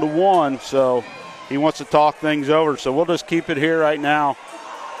 down to 1. So he wants to talk things over. So we'll just keep it here right now.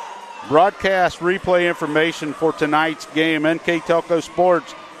 Broadcast replay information for tonight's game. NK Telco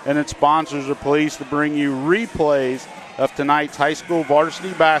Sports and its sponsors are pleased to bring you replays of tonight's high school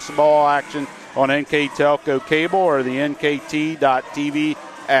varsity basketball action on NK Telco Cable or the NKT.TV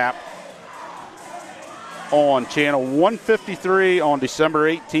app. On channel 153 on December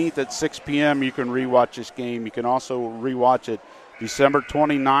 18th at 6 p.m. You can rewatch this game. You can also rewatch it December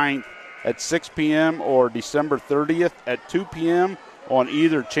 29th at 6 p.m. or December 30th at 2 p.m. on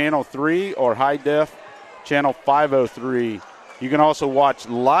either channel 3 or high def channel 503. You can also watch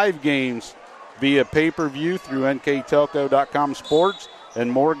live games via pay-per-view through nktelco.com sports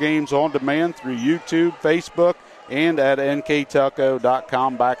and more games on demand through YouTube, Facebook, and at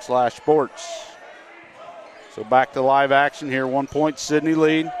nktelco.com/sports. So back to live action here. 1 point Sidney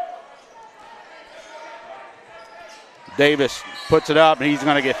lead. Davis puts it up, and he's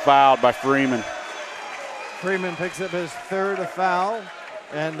going to get fouled by Freeman. Freeman picks up his third foul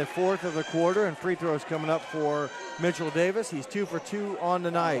and the fourth of the quarter, and free throws coming up for Mitchell Davis. He's 2 for 2 on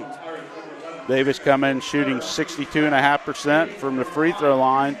the night. Davis come in shooting 62.5% from the free throw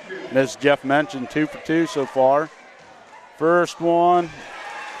line. And as Jeff mentioned, 2 for 2 so far. First one,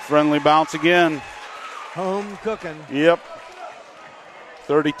 friendly bounce again. Home cooking. Yep.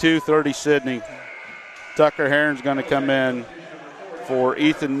 32-30 Sidney. Tucker Heron's going to come in for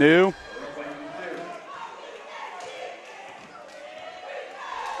Ethan New.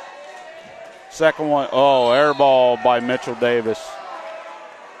 Second one, air ball by Mitchell Davis.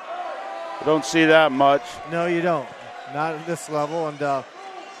 You don't see that much. No, you don't. Not at this level, and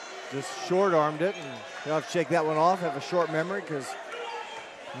just short-armed it, and he'll have to shake that one off, have a short memory, because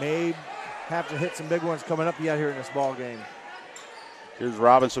may have to hit some big ones coming up yet here in this ball game. Here's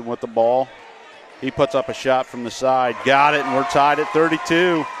Robinson with the ball. He puts up a shot from the side. Got it, and we're tied at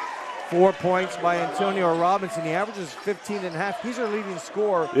 32. 4 points by Antonio Robinson. He averages 15.5. He's our leading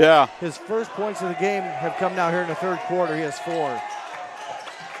scorer. Yeah. His first points of the game have come now here in the third quarter. He has 4.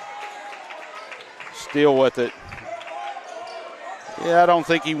 Steele with it. Yeah, I don't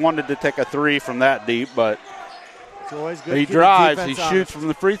think he wanted to take a 3 from that deep, but it's always good. He drives. He shoots from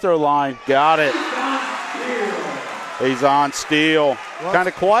the free throw line. Got it. He's on Steele. Well, kind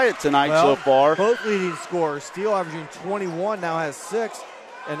of quiet tonight so far. Both leading scorers. Steele averaging 21, now has 6.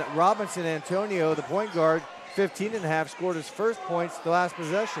 And Robinson Antonio, the point guard, 15.5, scored his first points the last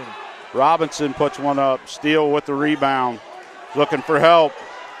possession. Robinson puts one up. Steele with the rebound. Looking for help.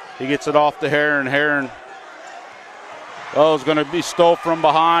 He gets it off to Heron. Heron. It's going to be stole from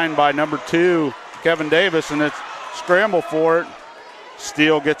behind by number 2, Kevin Davis, and it's scramble for it.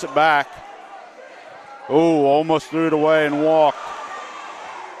 Steele gets it back. Almost threw it away and walked.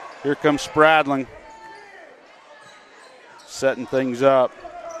 Here comes Spradling. Setting things up.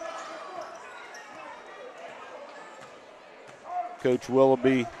 Coach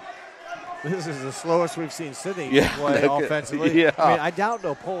Willoughby. This is the slowest we've seen Sidney Okay. play offensively. Yeah. I mean, I doubt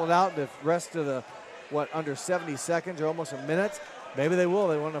they'll pull it out the rest of the, under 70 seconds or almost a minute. Maybe they will.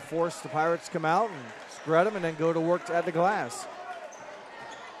 They want to force the Pirates to come out and spread them and then go to work at the glass.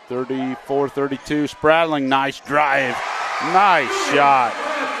 34-32. Spradling, nice drive. Nice shot.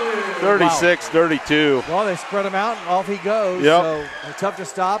 36-32. Well, they spread him out and off he goes. Yep. So it's tough to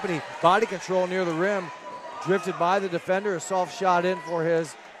stop, and he body control near the rim. Drifted by the defender, a soft shot in for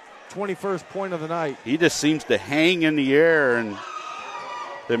his 21st point of the night. He just seems to hang in the air, and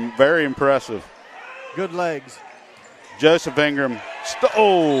they're very impressive. Good legs. Joseph Ingram.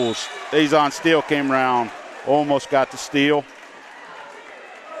 He's on Steele, came around. Almost got the steal.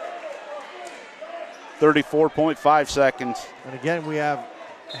 34.5 seconds. And again, we have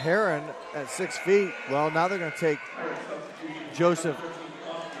Heron at 6 feet. Well, now they're going to take Joseph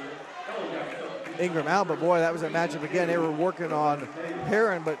Ingram out, but boy, that was a matchup again. They were working on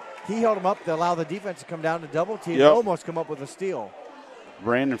Heron, but he held him up to allow the defense to come down to double team and almost come up with a steal.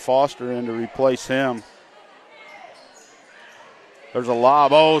 Brandon Foster in to replace him. There's a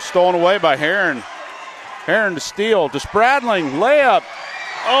lob. Stolen away by Heron. Heron to Steele, to Spradling, layup.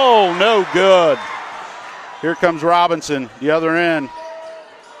 No good. Here comes Robinson, the other end.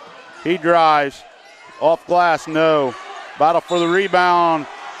 He drives. Off glass, no. Battle for the rebound.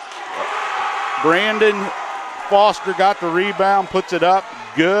 Brandon Foster got the rebound, puts it up.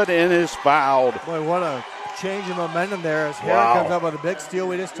 Good and is fouled. Boy, what a change in momentum there as Heron comes up with a big steal.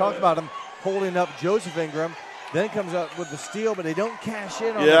 We just talked about him holding up Joseph Ingram. Then comes up with the steal, but they don't cash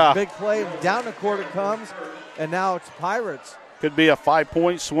in on the big play. Down the court it comes, and now it's Pirates. Could be a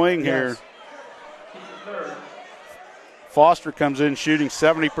 5-point swing here. Foster comes in shooting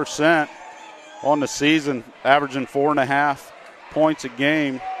 70% on the season, averaging 4.5 points a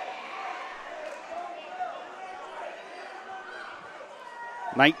game.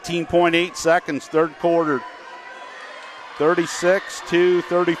 19.8 seconds, third quarter.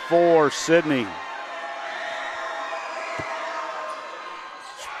 36-34, Sidney.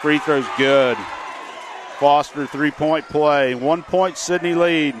 Free throw's good. Foster, 3-point play. 1 point, Sidney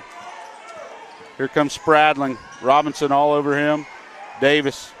lead. Here comes Spradling. Robinson all over him.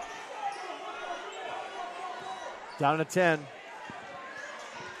 Davis. Down to 10.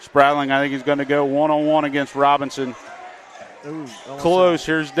 Spradling, I think he's going to go one-on-one against Robinson. Close.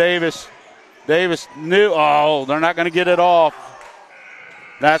 Here's Davis. Davis knew. They're not going to get it off.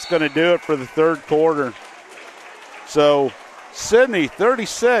 That's going to do it for the third quarter. So Sidney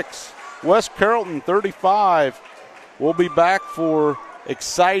 36, West Carrollton 35. We'll be back for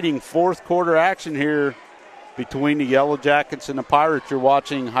exciting fourth quarter action here between the Yellow Jackets and the Pirates. You're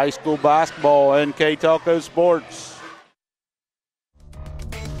watching high school basketball, NK Telco Sports.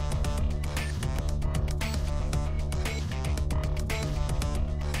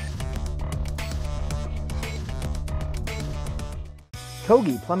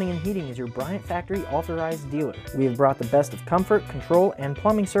 Kogi Plumbing and Heating is your Bryant Factory authorized dealer. We have brought the best of comfort, control, and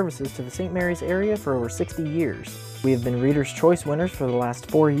plumbing services to the St. Mary's area for over 60 years. We have been Reader's Choice winners for the last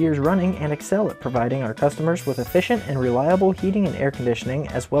 4 years running and excel at providing our customers with efficient and reliable heating and air conditioning,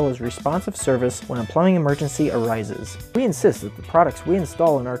 as well as responsive service when a plumbing emergency arises. We insist that the products we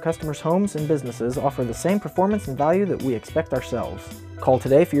install in our customers' homes and businesses offer the same performance and value that we expect ourselves. Call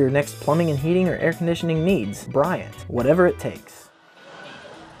today for your next plumbing and heating or air conditioning needs. Bryant, whatever it takes.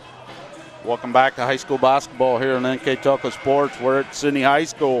 Welcome back to high school basketball here on NK Telco Sports. We're at Sidney High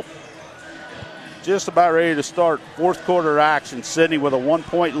School. Just about ready to start fourth quarter action. Sidney with a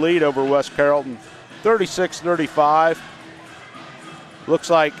 1-point lead over West Carrollton, 36-35.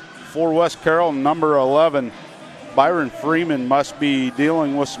 Looks like for West Carrollton, number 11, Byron Freeman must be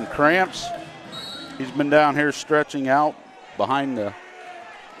dealing with some cramps. He's been down here stretching out behind the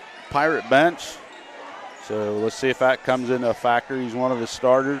Pirate bench. So let's see if that comes into a factor. He's one of the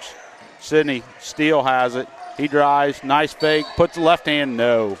starters. Sidney Steele has it. He drives, nice fake, puts the left hand,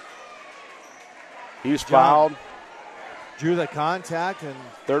 no. He's fouled. Drew the contact, and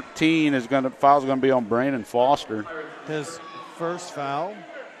 13 is foul's going to be on Brandon Foster. His first foul,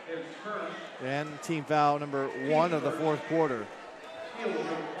 and team foul number 1 of the fourth quarter.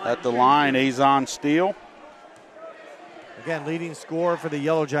 At the line, Azon Steele. Again, leading scorer for the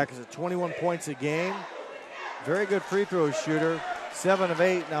Yellow Jackets at 21 points a game. Very good free throw shooter. 7 of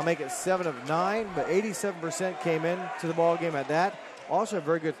 8, now make it 7 of 9, but 87% came in to the ball game at that. Also a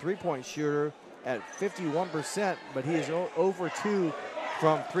very good three-point shooter at 51%, but he is 0 for 2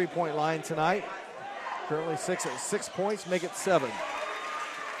 from three-point line tonight. Currently 6 points, make it 7.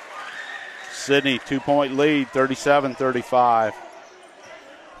 Sidney, 2-point lead, 37-35.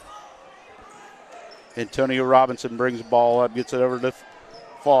 Antonio Robinson brings the ball up, gets it over to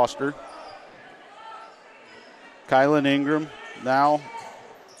Foster. Kylan Ingram. Now,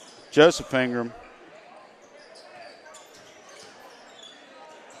 Joseph Ingram.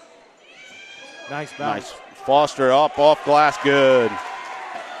 Nice bounce. Nice. Foster up, off glass, good.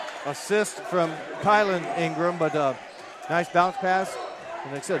 Assist from Kylan Ingram, but nice bounce pass.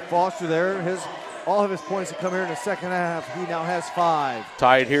 And like I said, Foster there, all of his points have come here in the second half. He now has 5.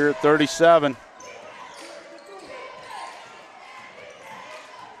 Tied here at 37.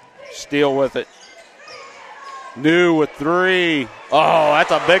 Steele with it. New with 3. Oh,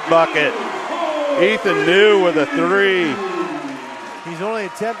 that's a big bucket. Ethan New with a 3. He's only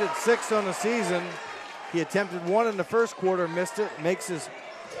attempted 6 on the season. He attempted 1 in the first quarter, missed it, makes his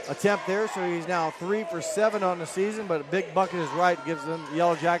attempt there, so he's now 3 for 7 on the season, but a big bucket is right, gives them the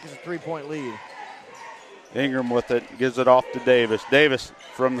Yellow Jackets a 3-point lead. Ingram with it, gives it off to Davis. Davis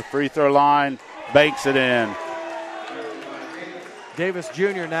from the free throw line, banks it in. Davis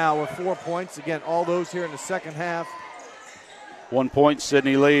Jr. now with 4 points. Again, all those here in the second half. 1 point,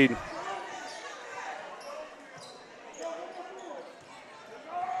 Sidney lead.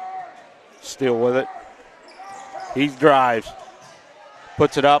 Steele with it. He drives.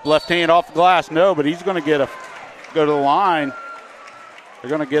 Puts it up, left hand off the glass. No, but he's going to go to the line. They're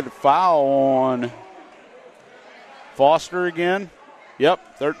going to get a foul on Foster again.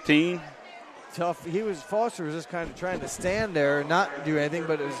 Yep, 13. Tough. Foster was just kind of trying to stand there and not do anything,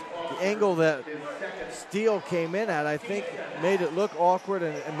 but it was the angle that Steele came in at, I think, made it look awkward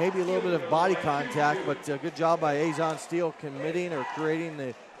and maybe a little bit of body contact, but good job by Azon Steele committing or creating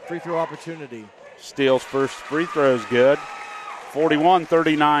the free throw opportunity. Steele's first free throw is good.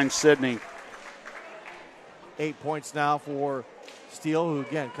 41-39 Sidney. 8 points now for Steele, who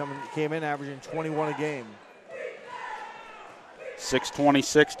again came in averaging 21 a game.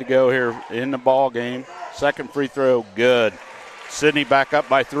 6:26 to go here in the ball game. Second free throw, good. Sidney back up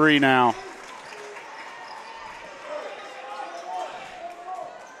by 3 now.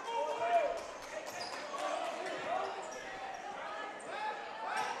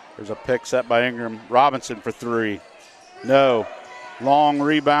 There's a pick set by Ingram. Robinson for 3. No. Long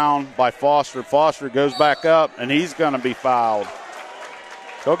rebound by Foster. Foster goes back up, and he's going to be fouled.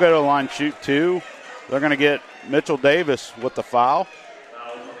 He'll go to the line, shoot 2. They're going to get Mitchell Davis with the foul.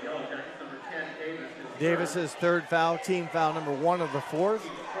 Davis's third foul, team foul number 1 of the fourth.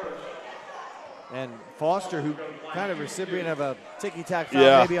 And Foster, who kind of recipient of a ticky-tack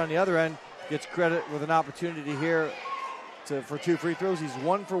foul maybe on the other end, gets credit with an opportunity here for 2 free throws. He's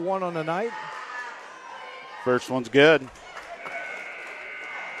 1 for 1 on the night. First one's good.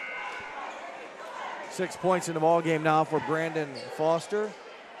 6 points in the ball game now for Brandon Foster.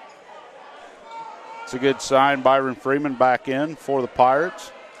 It's a good sign. Byron Freeman back in for the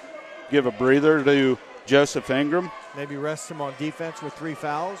Pirates. Give a breather to Joseph Ingram. Maybe rest him on defense with 3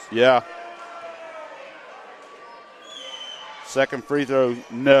 fouls. Yeah. Second free throw,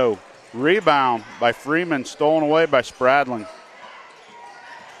 no. Rebound by Freeman, stolen away by Spradling.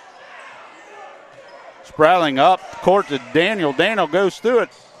 Spradling up court to Daniel. Daniel goes through it.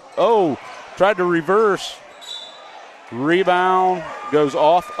 Oh, tried to reverse. Rebound goes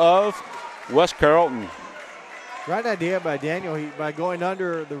off of West Carrollton. Right idea by Daniel. By going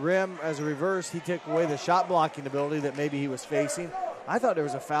under the rim as a reverse, he took away the shot blocking ability that maybe he was facing. I thought there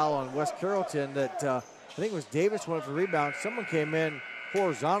was a foul on West Carrollton that I think it was Davis went for rebound. Someone came in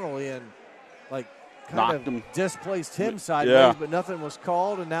horizontally and kind of displaced him sideways, but nothing was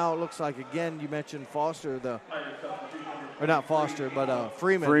called. And now it looks like, again, you mentioned Foster, or not Foster, but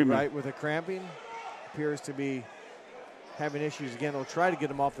Freeman, right, with a cramping. Appears to be having issues again. They'll try to get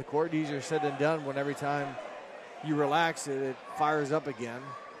him off the court. Easier said than done when every time you relax it, it fires up again.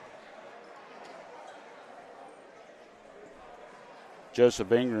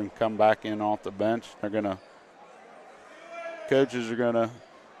 Joseph Ingram come back in off the bench. Coaches are gonna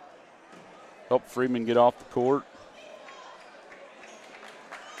help Freeman get off the court.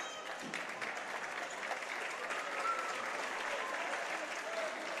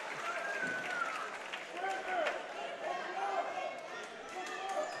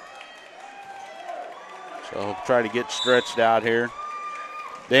 So he'll try to get stretched out here.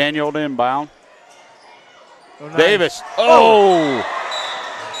 Daniel to inbound. Oh, nice. Davis. Oh!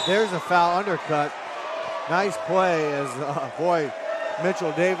 There's a foul undercut. Nice play as,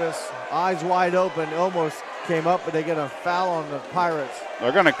 Mitchell Davis, eyes wide open, almost came up, but they get a foul on the Pirates.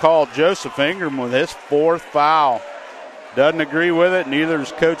 They're going to call Joseph Ingram with his 4th foul. Doesn't agree with it, neither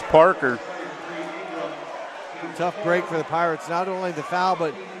does Coach Parker. Tough break for the Pirates. Not only the foul,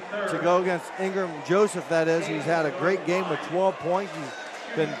 but to go against Ingram, Joseph, that is, who's had a great game with 12 points.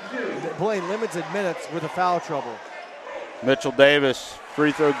 He's been playing limited minutes with a foul trouble. Mitchell Davis,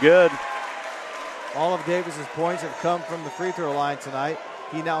 free throw good. All of Davis's points have come from the free throw line tonight.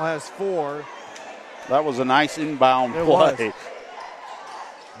 He now has 4. That was a nice inbound play.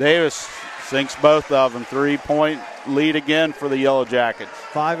 Davis sinks both of them. 3-point lead again for the Yellow Jackets.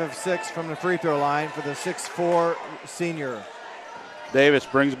 5 of 6 from the free throw line for the 6'4" senior. Davis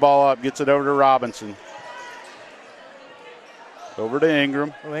brings the ball up, gets it over to Robinson. Over to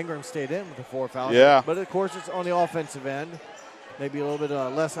Ingram. Well, Ingram stayed in with the 4 fouls. Yeah. But, of course, it's on the offensive end. Maybe a little bit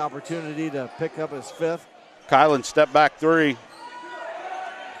less opportunity to pick up his 5th. Kylan step back 3.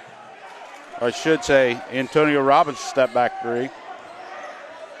 I should say Antonio Robinson step back 3.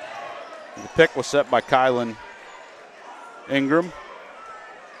 The pick was set by Kylan Ingram.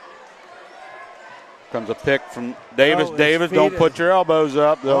 Comes a pick from Davis. Davis, don't put your elbows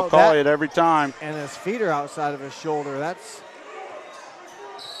up. They'll call it every time. And his feet are outside of his shoulder.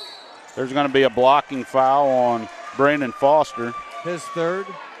 There's going to be a blocking foul on Brandon Foster. His 3rd.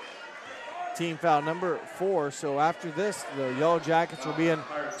 Team foul number 4. So after this, the Yellow Jackets will be in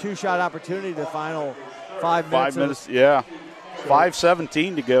 2-shot opportunity the final 5 minutes. 5 minutes, yeah.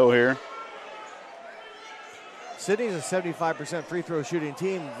 5:17 to go here. Sidney's a 75% free throw shooting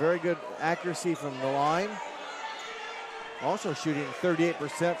team. Very good accuracy from the line. Also shooting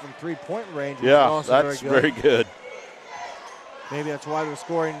 38% from 3-point range. Yeah, that's very good. Maybe that's why they're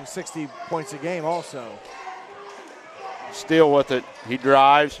scoring 60 points a game also. Steele with it. He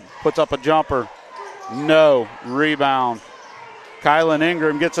drives, puts up a jumper. No. Rebound. Kylan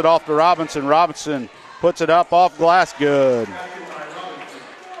Ingram gets it off to Robinson. Robinson puts it up off glass. Good.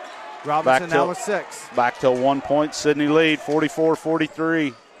 Robinson now with 6. Back to a 1-point Sidney lead,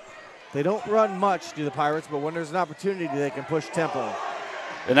 44-43. They don't run much, do the Pirates, but when there's an opportunity, they can push tempo.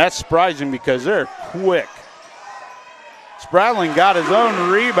 And that's surprising because they're quick. Spradling got his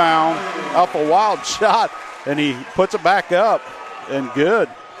own rebound up a wild shot, and he puts it back up, and good.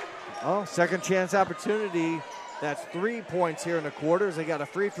 Oh, second chance opportunity. That's 3 points here in the quarters. They got a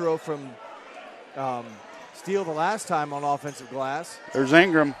free throw from Steele the last time on offensive glass. There's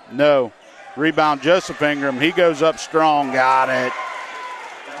Ingram. No. Rebound, Joseph Ingram. He goes up strong. Got it.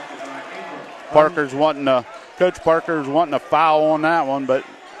 Coach Parker's wanting a foul on that one, but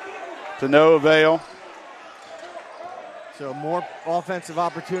to no avail. So more offensive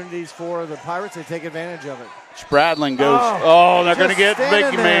opportunities for the Pirates. They take advantage of it. Spradling goes. They're going to get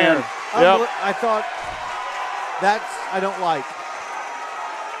big man. Yep. I thought I don't like.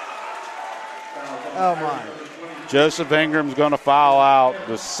 Oh, my. Joseph Ingram's going to foul out.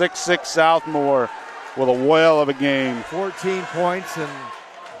 The 6'6" sophomore with a whale of a game. 14 points and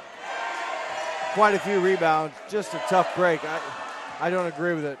quite a few rebounds. Just a tough break. I don't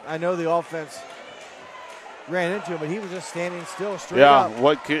agree with it. I know the offense ran into him, but he was just standing still, straight up.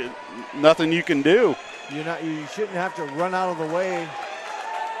 Yeah, nothing you can do. You shouldn't have to run out of the way.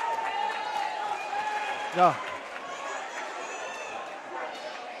 No.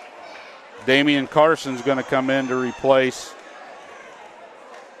 Damian Carson's going to come in to replace.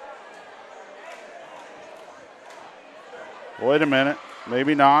 Wait a minute.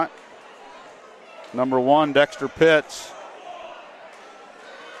 Maybe not. Number 1, Dexter Pitts.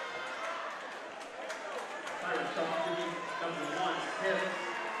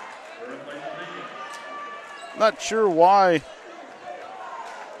 Not sure why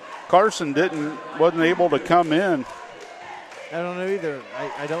Carson wasn't able to come in. I don't know either.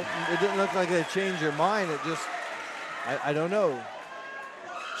 It didn't look like they changed their mind. It just, I don't know.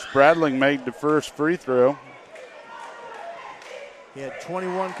 Spradling made the first free throw. He had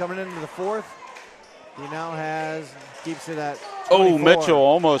 21 coming into the fourth. He now keeps it at 24. Oh, Mitchell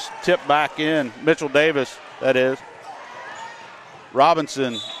almost tipped back in. Mitchell Davis, that is.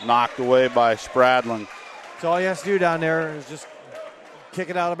 Robinson knocked away by Spradling. So all he has to do down there is just kick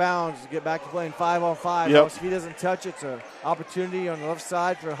it out of bounds, get back to playing 5-on-5. Yep. If he doesn't touch it, it's an opportunity on the left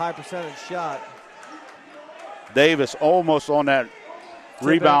side for a high percentage shot. Davis almost on that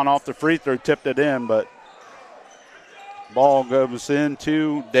rebound off the free throw, tipped it in, but ball goes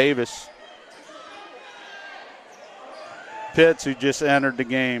into Davis. Pitts, who just entered the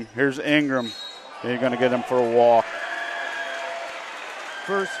game. Here's Ingram. They're going to get him for a walk.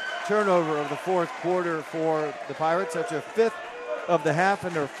 First turnover of the fourth quarter for the Pirates. That's their 5th of the half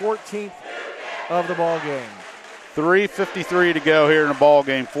and their 14th of the ball game. 3:53 to go here in the ball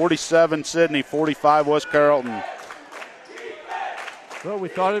game. 47 Sidney, 45 West Carrollton. Well, we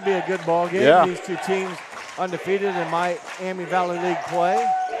thought it'd be a good ball game. Yeah. These two teams undefeated in Miami Valley League play.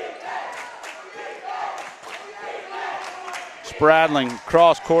 Spradling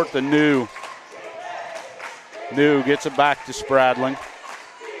cross court to New. New gets it back to Spradling.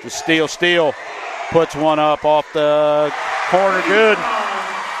 The steal, puts one up off the corner, good.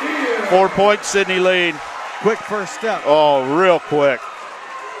 4-point Sidney lead. Quick first step. Oh, real quick.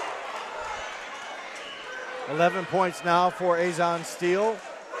 11 points now for Azon Steele.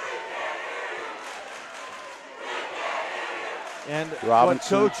 And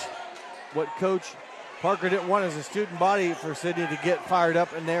Robinson. what Coach Parker didn't want is a student body for Sidney to get fired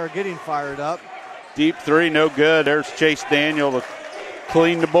up, and they are getting fired up. Deep three, no good. There's Chase Daniel to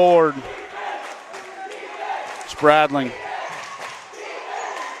clean the board. Spradling.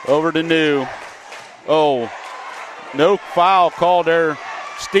 Over to New. Oh, no foul called there.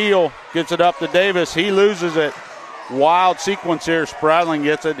 Steele gets it up to Davis. He loses it. Wild sequence here. Spradling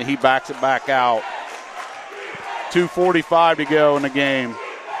gets it, and he backs it back out. 2:45 to go in the game.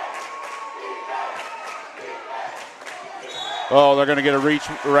 Oh, they're going to get a reach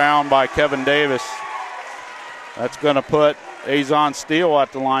around by Kevin Davis. That's going to put Azon Steele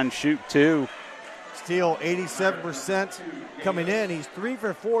at the line to shoot 2. Steele 87% coming in. He's 3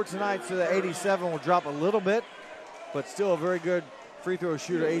 for 4 tonight, so the 87 will drop a little bit, but still a very good free throw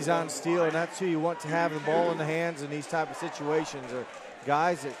shooter, Azon Steele, and that's who you want to have the ball in the hands in these type of situations, are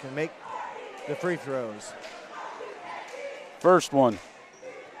guys that can make the free throws. First one,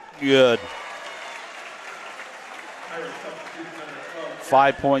 good.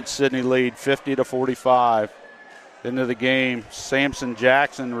 5-point Sidney lead, 50-45. Into the game, Samson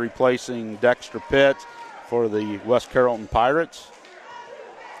Jackson replacing Dexter Pitts for the West Carrollton Pirates.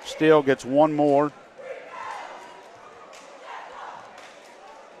 Steele gets one more.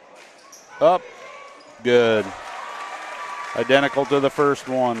 Up, good. Identical to the first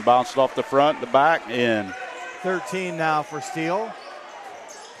one. Bounced off the front, the back, in. 13 now for Steele.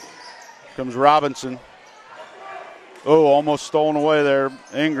 Comes Robinson. Oh, almost stolen away there.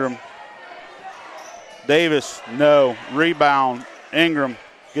 Ingram. Davis, no. Rebound. Ingram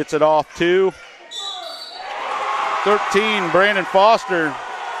gets it off to 13, Brandon Foster.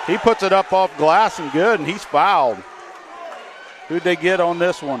 He puts it up off glass and good, and he's fouled. Who'd they get on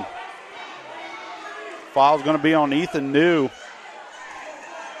this one? Foul's going to be on Ethan New.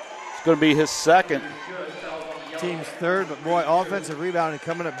 It's going to be his second. Team's third, but boy, offensive rebounding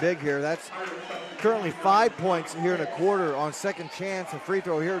coming up big here. That's currently 5 points here in a quarter on second chance. A free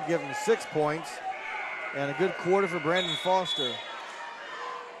throw here would give him 6 points. And a good quarter for Brandon Foster.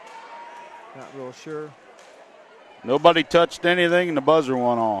 Not real sure. Nobody touched anything, and the buzzer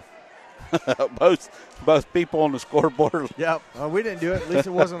went off. both people on the scoreboard. Yep, we didn't do it. At least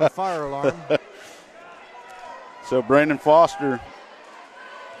it wasn't a fire alarm. So Brandon Foster,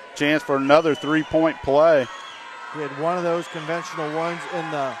 chance for another three-point play. He had one of those conventional ones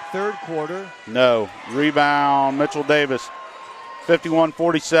in the third quarter. No. Rebound, Mitchell Davis.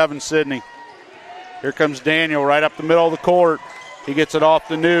 51-47, Sidney. Here comes Daniel right up the middle of the court. He gets it off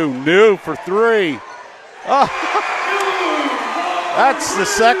to New. New for three. Oh. That's the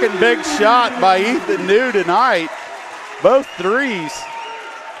second big shot by Ethan New tonight. Both threes.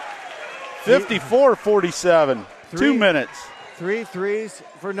 54-47. 2 minutes. 3 threes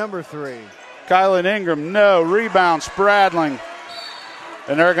for number 3. Kylan Ingram, no. Rebound, Spradling.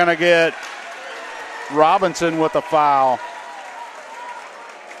 And they're going to get Robinson with a foul.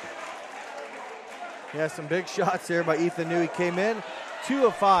 Yeah, some big shots there by Ethan New. He came in 2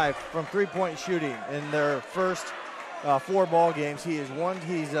 of 5 from three-point shooting in their first 4 ball games. He's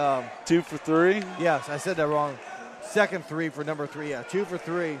 2 for 3? Yes, I said that wrong. Second 3 for number 3. Yeah, 2 for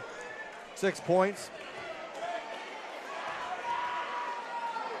 3. 6 points.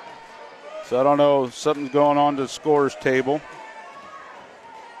 So I don't know, something's going on to the scorer's table.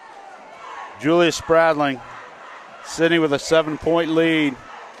 Julius Spradling, Sidney with a 7-point lead,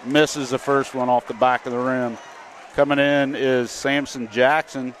 misses the first one off the back of the rim. Coming in is Samson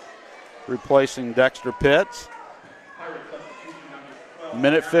Jackson, replacing Dexter Pitts.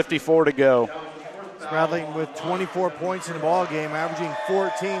 Minute 54 to go. Spradling with 24 points in the ball game, averaging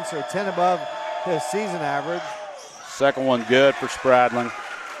 14, so 10 above his season average. Second one good for Spradling.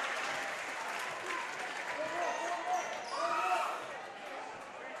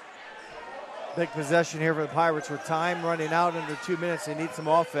 Big possession here for the Pirates with time running out under 2 minutes. They need some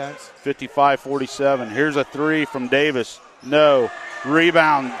offense. 55-47. Here's a 3 from Davis. No.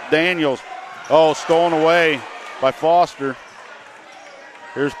 Rebound, Daniels. Oh, stolen away by Foster.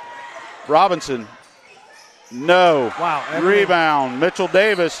 Here's Robinson. No. Wow. Rebound, Mitchell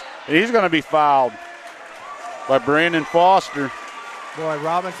Davis. And he's going to be fouled by Brandon Foster. Boy,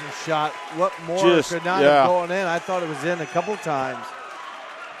 Robinson's shot. What more could not have gone in? I thought it was in a couple times.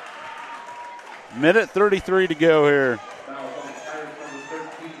 Minute 33 to go here.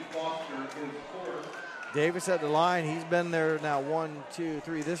 Davis at the line. He's been there now 1, 2,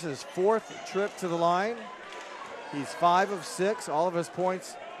 3. This is 4th trip to the line. He's 5 of 6. All of his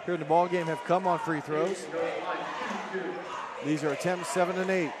points here in the ball game have come on free throws. These are attempts 7 and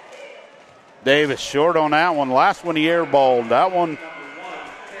 8. Davis short on that one. Last one he airballed. That one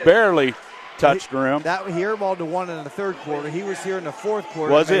barely touched the rim. He airballed the one in the third quarter. He was here in the fourth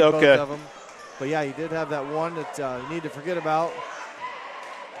quarter. Was he? Okay. Both of them. But, yeah, he did have that one that you need to forget about.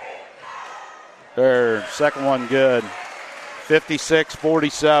 Their second one good.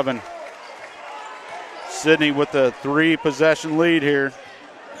 56-47. Sidney with the 3-possession lead here.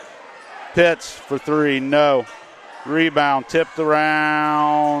 Pitts for 3, no. Rebound, tipped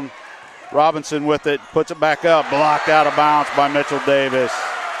around. Robinson with it, puts it back up. Blocked out of bounds by Mitchell Davis.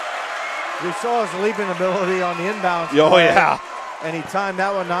 We saw his leaping ability on the inbound. Oh, yeah. And he timed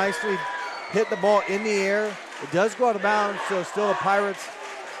that one nicely. Hit the ball in the air. It does go out of bounds, so still the Pirates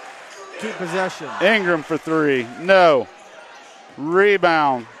keep possession. Ingram for 3, no.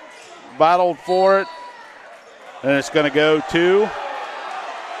 Rebound, battled for it, and it's going to go to,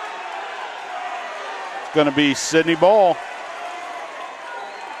 it's going to be Sidney Ball.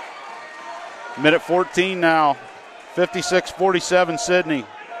 Minute 14 now, 56-47 Sidney.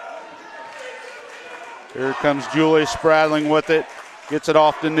 Here comes Julius Spradling with it, gets it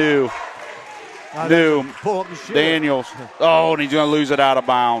off to New. New, Daniels. Oh, and he's going to lose it out of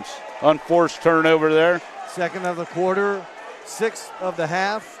bounds. Unforced turnover there. Second of the quarter, 6th of the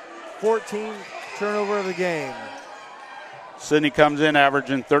half, 14th turnover of the game. Sidney comes in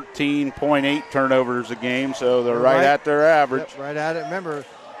averaging 13.8 turnovers a game, so they're right at their average. Yep, right at it. Remember,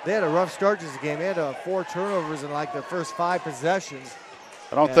 they had a rough start to this game. They had 4 turnovers in like the first 5 possessions.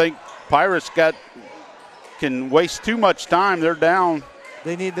 I don't think Pirates can waste too much time. They're down.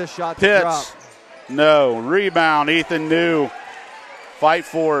 They need this shot to Pitts. drop. No. Rebound, Ethan New. Fight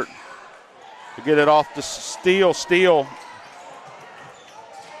for it. To get it off to Steele.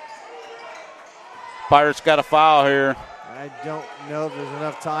 Pirates got a foul here. I don't know if there's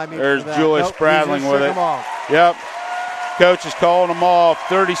enough time. There's Julius Spradling with it. Yep. Coach is calling them off.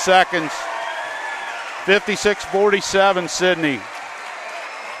 30 seconds. 56-47 Sidney.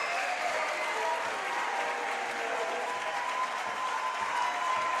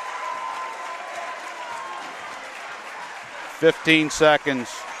 $15 seconds.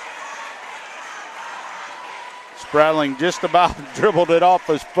 Spradling just about dribbled it off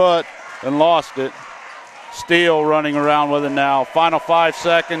his foot and lost it. Steele running around with it now. Final 5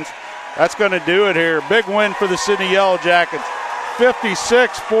 seconds. That's going to do it here. Big win for the Sidney Yellow Jackets.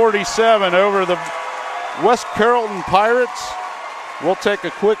 56-47 over the West Carrollton Pirates. We'll take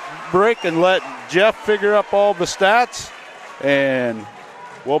a quick break and let Jeff figure up all the stats, and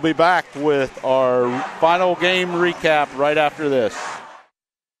we'll be back with our final game recap right after this.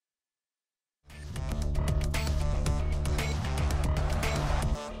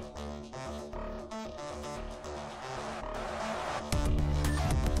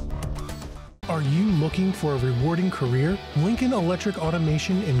 Are you looking for a rewarding career? Lincoln Electric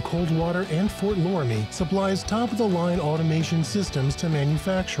Automation in Coldwater and Fort Loramie supplies top-of-the-line automation systems to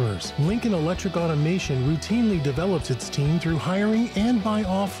manufacturers. Lincoln Electric Automation routinely develops its team through hiring and by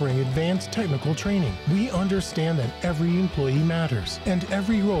offering advanced technical training. We understand that every employee matters, and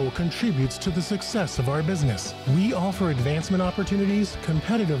every role contributes to the success of our business. We offer advancement opportunities,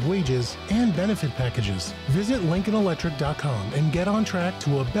 competitive wages, and benefit packages. Visit LincolnElectric.com and get on track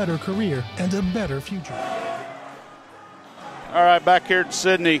to a better career and a better future. All right, back here at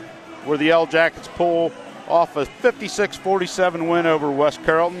Sidney, where the Yellow Jackets pull off a 56-47 win over West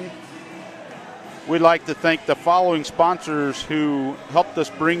Carrollton. We'd like to thank the following sponsors who helped us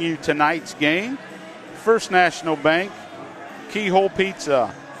bring you tonight's game: First National Bank, Keyhole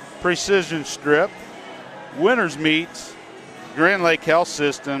Pizza, Precision Strip, Winners Meats, Grand Lake Health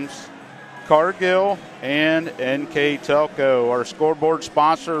Systems, Cargill, and NK Telco. Our scoreboard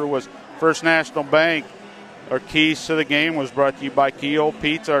sponsor was First National Bank. Our keys to the game was brought to you by Keyhole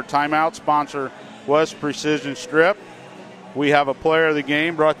Pizza. Our timeout sponsor was Precision Strip. We have a player of the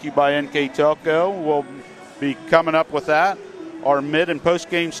game brought to you by NK Telco. We'll be coming up with that. Our mid and post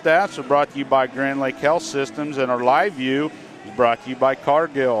game stats are brought to you by Grand Lake Health Systems, and our live view is brought to you by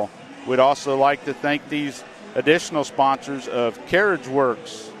Cargill. We'd also like to thank these additional sponsors of Carriage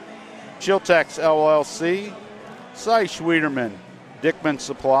Works, Chiltex LLC, Cy Schwederman, Dickman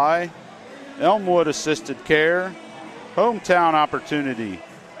Supply, Elmwood Assisted Care, Hometown Opportunity,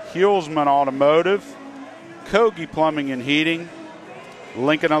 Hulsman Automotive, Kogi Plumbing and Heating,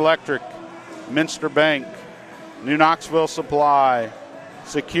 Lincoln Electric, Minster Bank, New Knoxville Supply,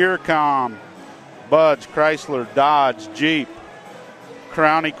 Securecom, Bud's Chrysler Dodge Jeep,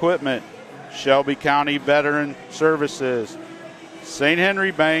 Crown Equipment, Shelby County Veteran Services, St.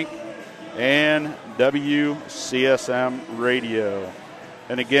 Henry Bank, and WCSM Radio.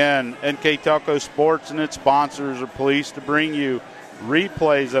 And again, NK Telco Sports and its sponsors are pleased to bring you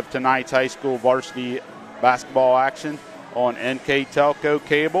replays of tonight's high school varsity basketball action on NK Telco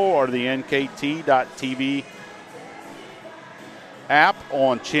Cable or the NKT.TV app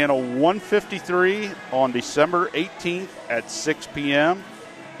on channel 153 on December 18th at 6 p.m.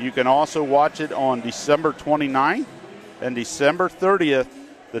 You can also watch it on December 29th and December 30th.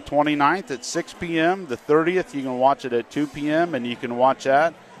 The 29th at 6 p.m., the 30th you can watch it at 2 p.m., and you can watch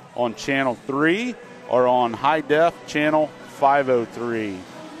that on Channel 3 or on High Def Channel 503.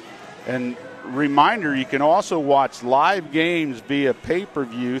 And reminder, you can also watch live games via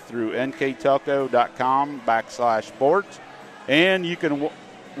pay-per-view through nktelco.com/sports, and you can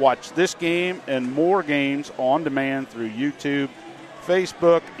watch this game and more games on demand through YouTube,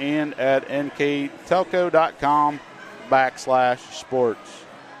 Facebook, and at nktelco.com/sports.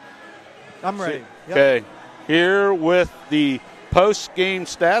 I'm ready. Yep. Okay. Here with the post-game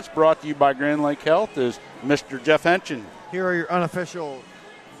stats brought to you by Grand Lake Health is Mr. Jeff Henchen. Here are your unofficial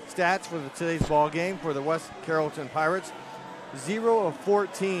stats for today's ball game for the West Carrollton Pirates. 0 of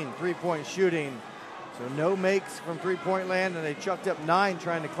 14 three-point shooting. So no makes from three-point land, and they chucked up 9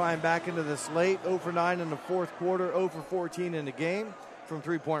 trying to climb back into the slate. 0 for 9 in the fourth quarter, 0 for 14 in the game from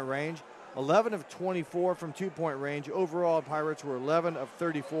three-point range. 11 of 24 from two-point range. Overall, Pirates were 11 of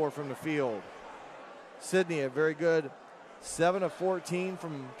 34 from the field. Sidney, a very good 7 of 14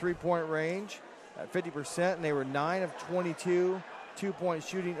 from three-point range at 50%, and they were 9 of 22 two-point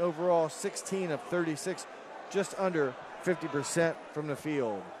shooting. Overall, 16 of 36, just under 50% from the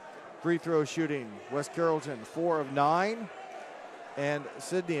field. Free throw shooting, West Carrollton 4 of 9, and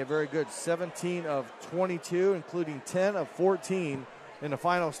Sidney a very good 17 of 22, including 10 of 14 in the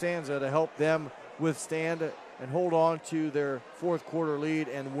final stanza to help them withstand and hold on to their fourth quarter lead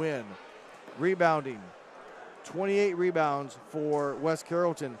and win. Rebounding, 28 rebounds for West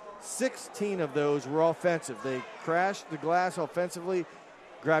Carrollton. 16 of those were offensive. They crashed the glass offensively,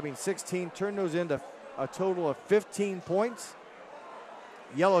 grabbing 16, turned those into a total of 15 points.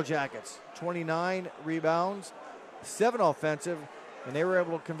 Yellow Jackets, 29 rebounds, 7 offensive, and they were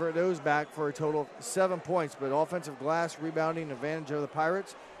able to convert those back for a total of 7 points. But offensive glass rebounding advantage of the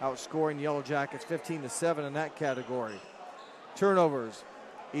Pirates, outscoring Yellow Jackets 15-7 in that category. Turnovers,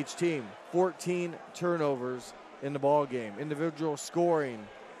 each team 14 turnovers in the ball game. Individual scoring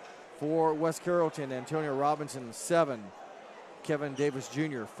for West Carrollton, Antonio Robinson 7, Kevin Davis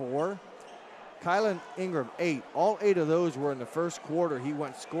Jr. 4. Kylan Ingram, 8. All 8 of those were in the first quarter. He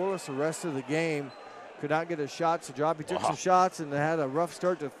went scoreless the rest of the game. Could not get his shots to drop. He took some shots and had a rough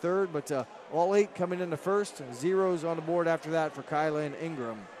start to third, but all 8 coming in the first. Zeros on the board after that for Kylan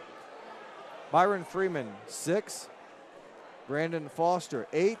Ingram. Byron Freeman, 6. Brandon Foster,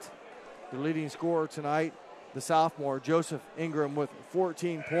 8. The leading scorer tonight, the sophomore, Joseph Ingram, with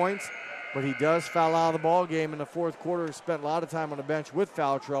 14 points. But he does foul out of the ball game in the fourth quarter. Spent a lot of time on the bench with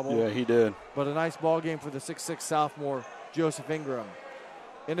foul trouble. Yeah, he did. But a nice ball game for the 6'6 sophomore, Joseph Ingram.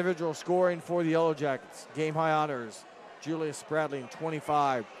 Individual scoring for the Yellow Jackets. Game high honors. Julius Spradling,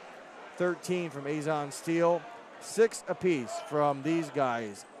 25. 13 from Azon Steele. 6 apiece from these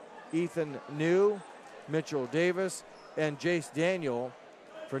guys. Ethan New, Mitchell Davis, and Jace Daniel.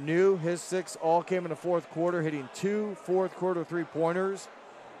 For New, his 6 all came in the fourth quarter, hitting 2 fourth quarter three-pointers.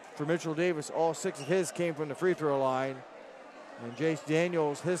 For Mitchell Davis, all 6 of his came from the free throw line. And Jace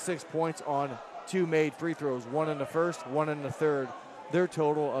Daniels, his 6 points on 2 made free throws, 1 in the first, 1 in the third. Their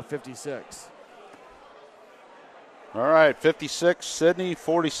total of 56. All right, 56 Sidney,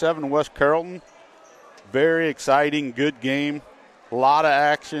 47 West Carrollton. Very exciting, good game. A lot of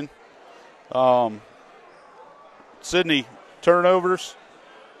action. Sidney, turnovers.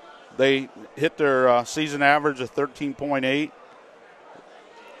 They hit their season average of 13.8.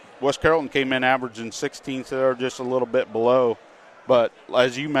 West Carrollton came in averaging 16, so they're just a little bit below. But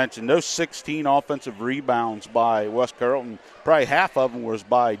as you mentioned, those 16 offensive rebounds by West Carrollton, probably half of them was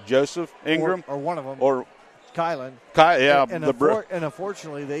by Joseph Ingram. Or one of them. Or Kylan. Yeah. And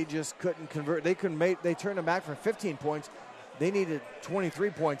unfortunately, they just couldn't convert. They turned them back for 15 points. They needed 23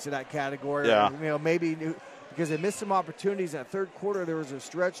 points in that category. Yeah. Maybe because they missed some opportunities in that third quarter. There was a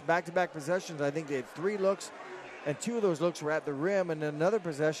stretch, back-to-back possessions. I think they had 3 looks. And 2 of those looks were at the rim. And another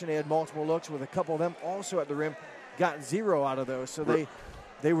possession, they had multiple looks with a couple of them also at the rim. Got 0 out of those. So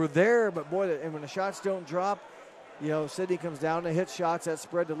they were there, but boy, and when the shots don't drop, Sidney comes down to hit shots that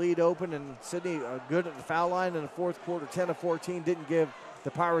spread the lead open. And Sidney good at the foul line in the fourth quarter, 10 of 14. Didn't give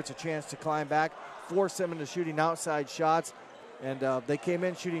the Pirates a chance to climb back. Forced them into shooting outside shots. And they came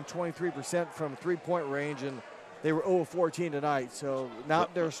in shooting 23% from three-point range. And they were 0 of 14 tonight, so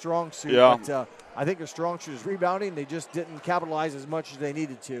not their strong suit. Yeah. But I think their strong suit is rebounding. They just didn't capitalize as much as they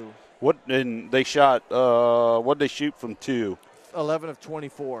needed to. And they shot, what did they shoot from 2? 11 of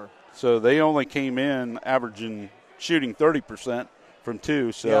 24. So they only came in shooting 30% from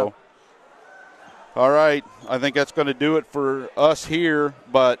 2. So, All right, I think that's going to do it for us here.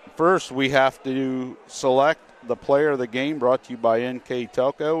 But first, we have to select the player of the game, brought to you by NK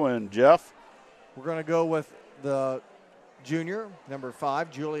Telco. And Jeff? We're going to go with the junior, number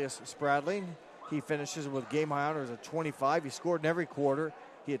 5, Julius Spradling. He finishes with game high honors of 25. He scored in every quarter.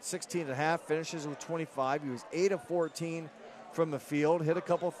 He had 16 and a half, finishes with 25. He was 8 of 14 from the field. Hit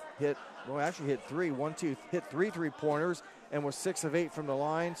 3. Hit 3 3-pointers and was 6 of 8 from the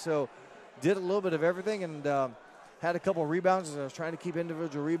line. So did a little bit of everything and had a couple of rebounds as I was trying to keep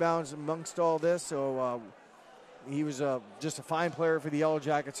individual rebounds amongst all this. So he was just a fine player for the Yellow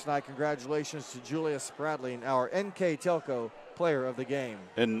Jackets tonight. Congratulations to Julius Spradling, our NK Telco player of the game.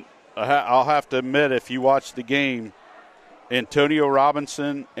 And I'll have to admit, if you watch the game, Antonio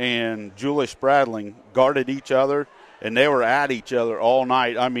Robinson and Julius Spradling guarded each other, and they were at each other all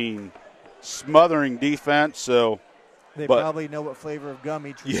night. I mean, smothering defense. So they probably know what flavor of gum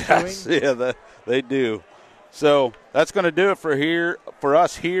each was doing. Yeah, they do. So that's going to do it for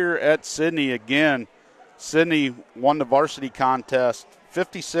us here at Sidney again. Sidney won the varsity contest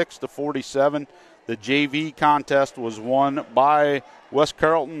 56-47. The JV contest was won by West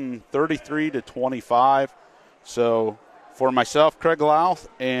Carrollton 33-25. So for myself, Craig Louth,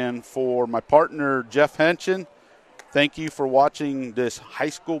 and for my partner, Jeff Henshin, thank you for watching this high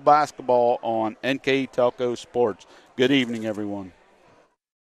school basketball on NK Telco Sports. Good evening, everyone.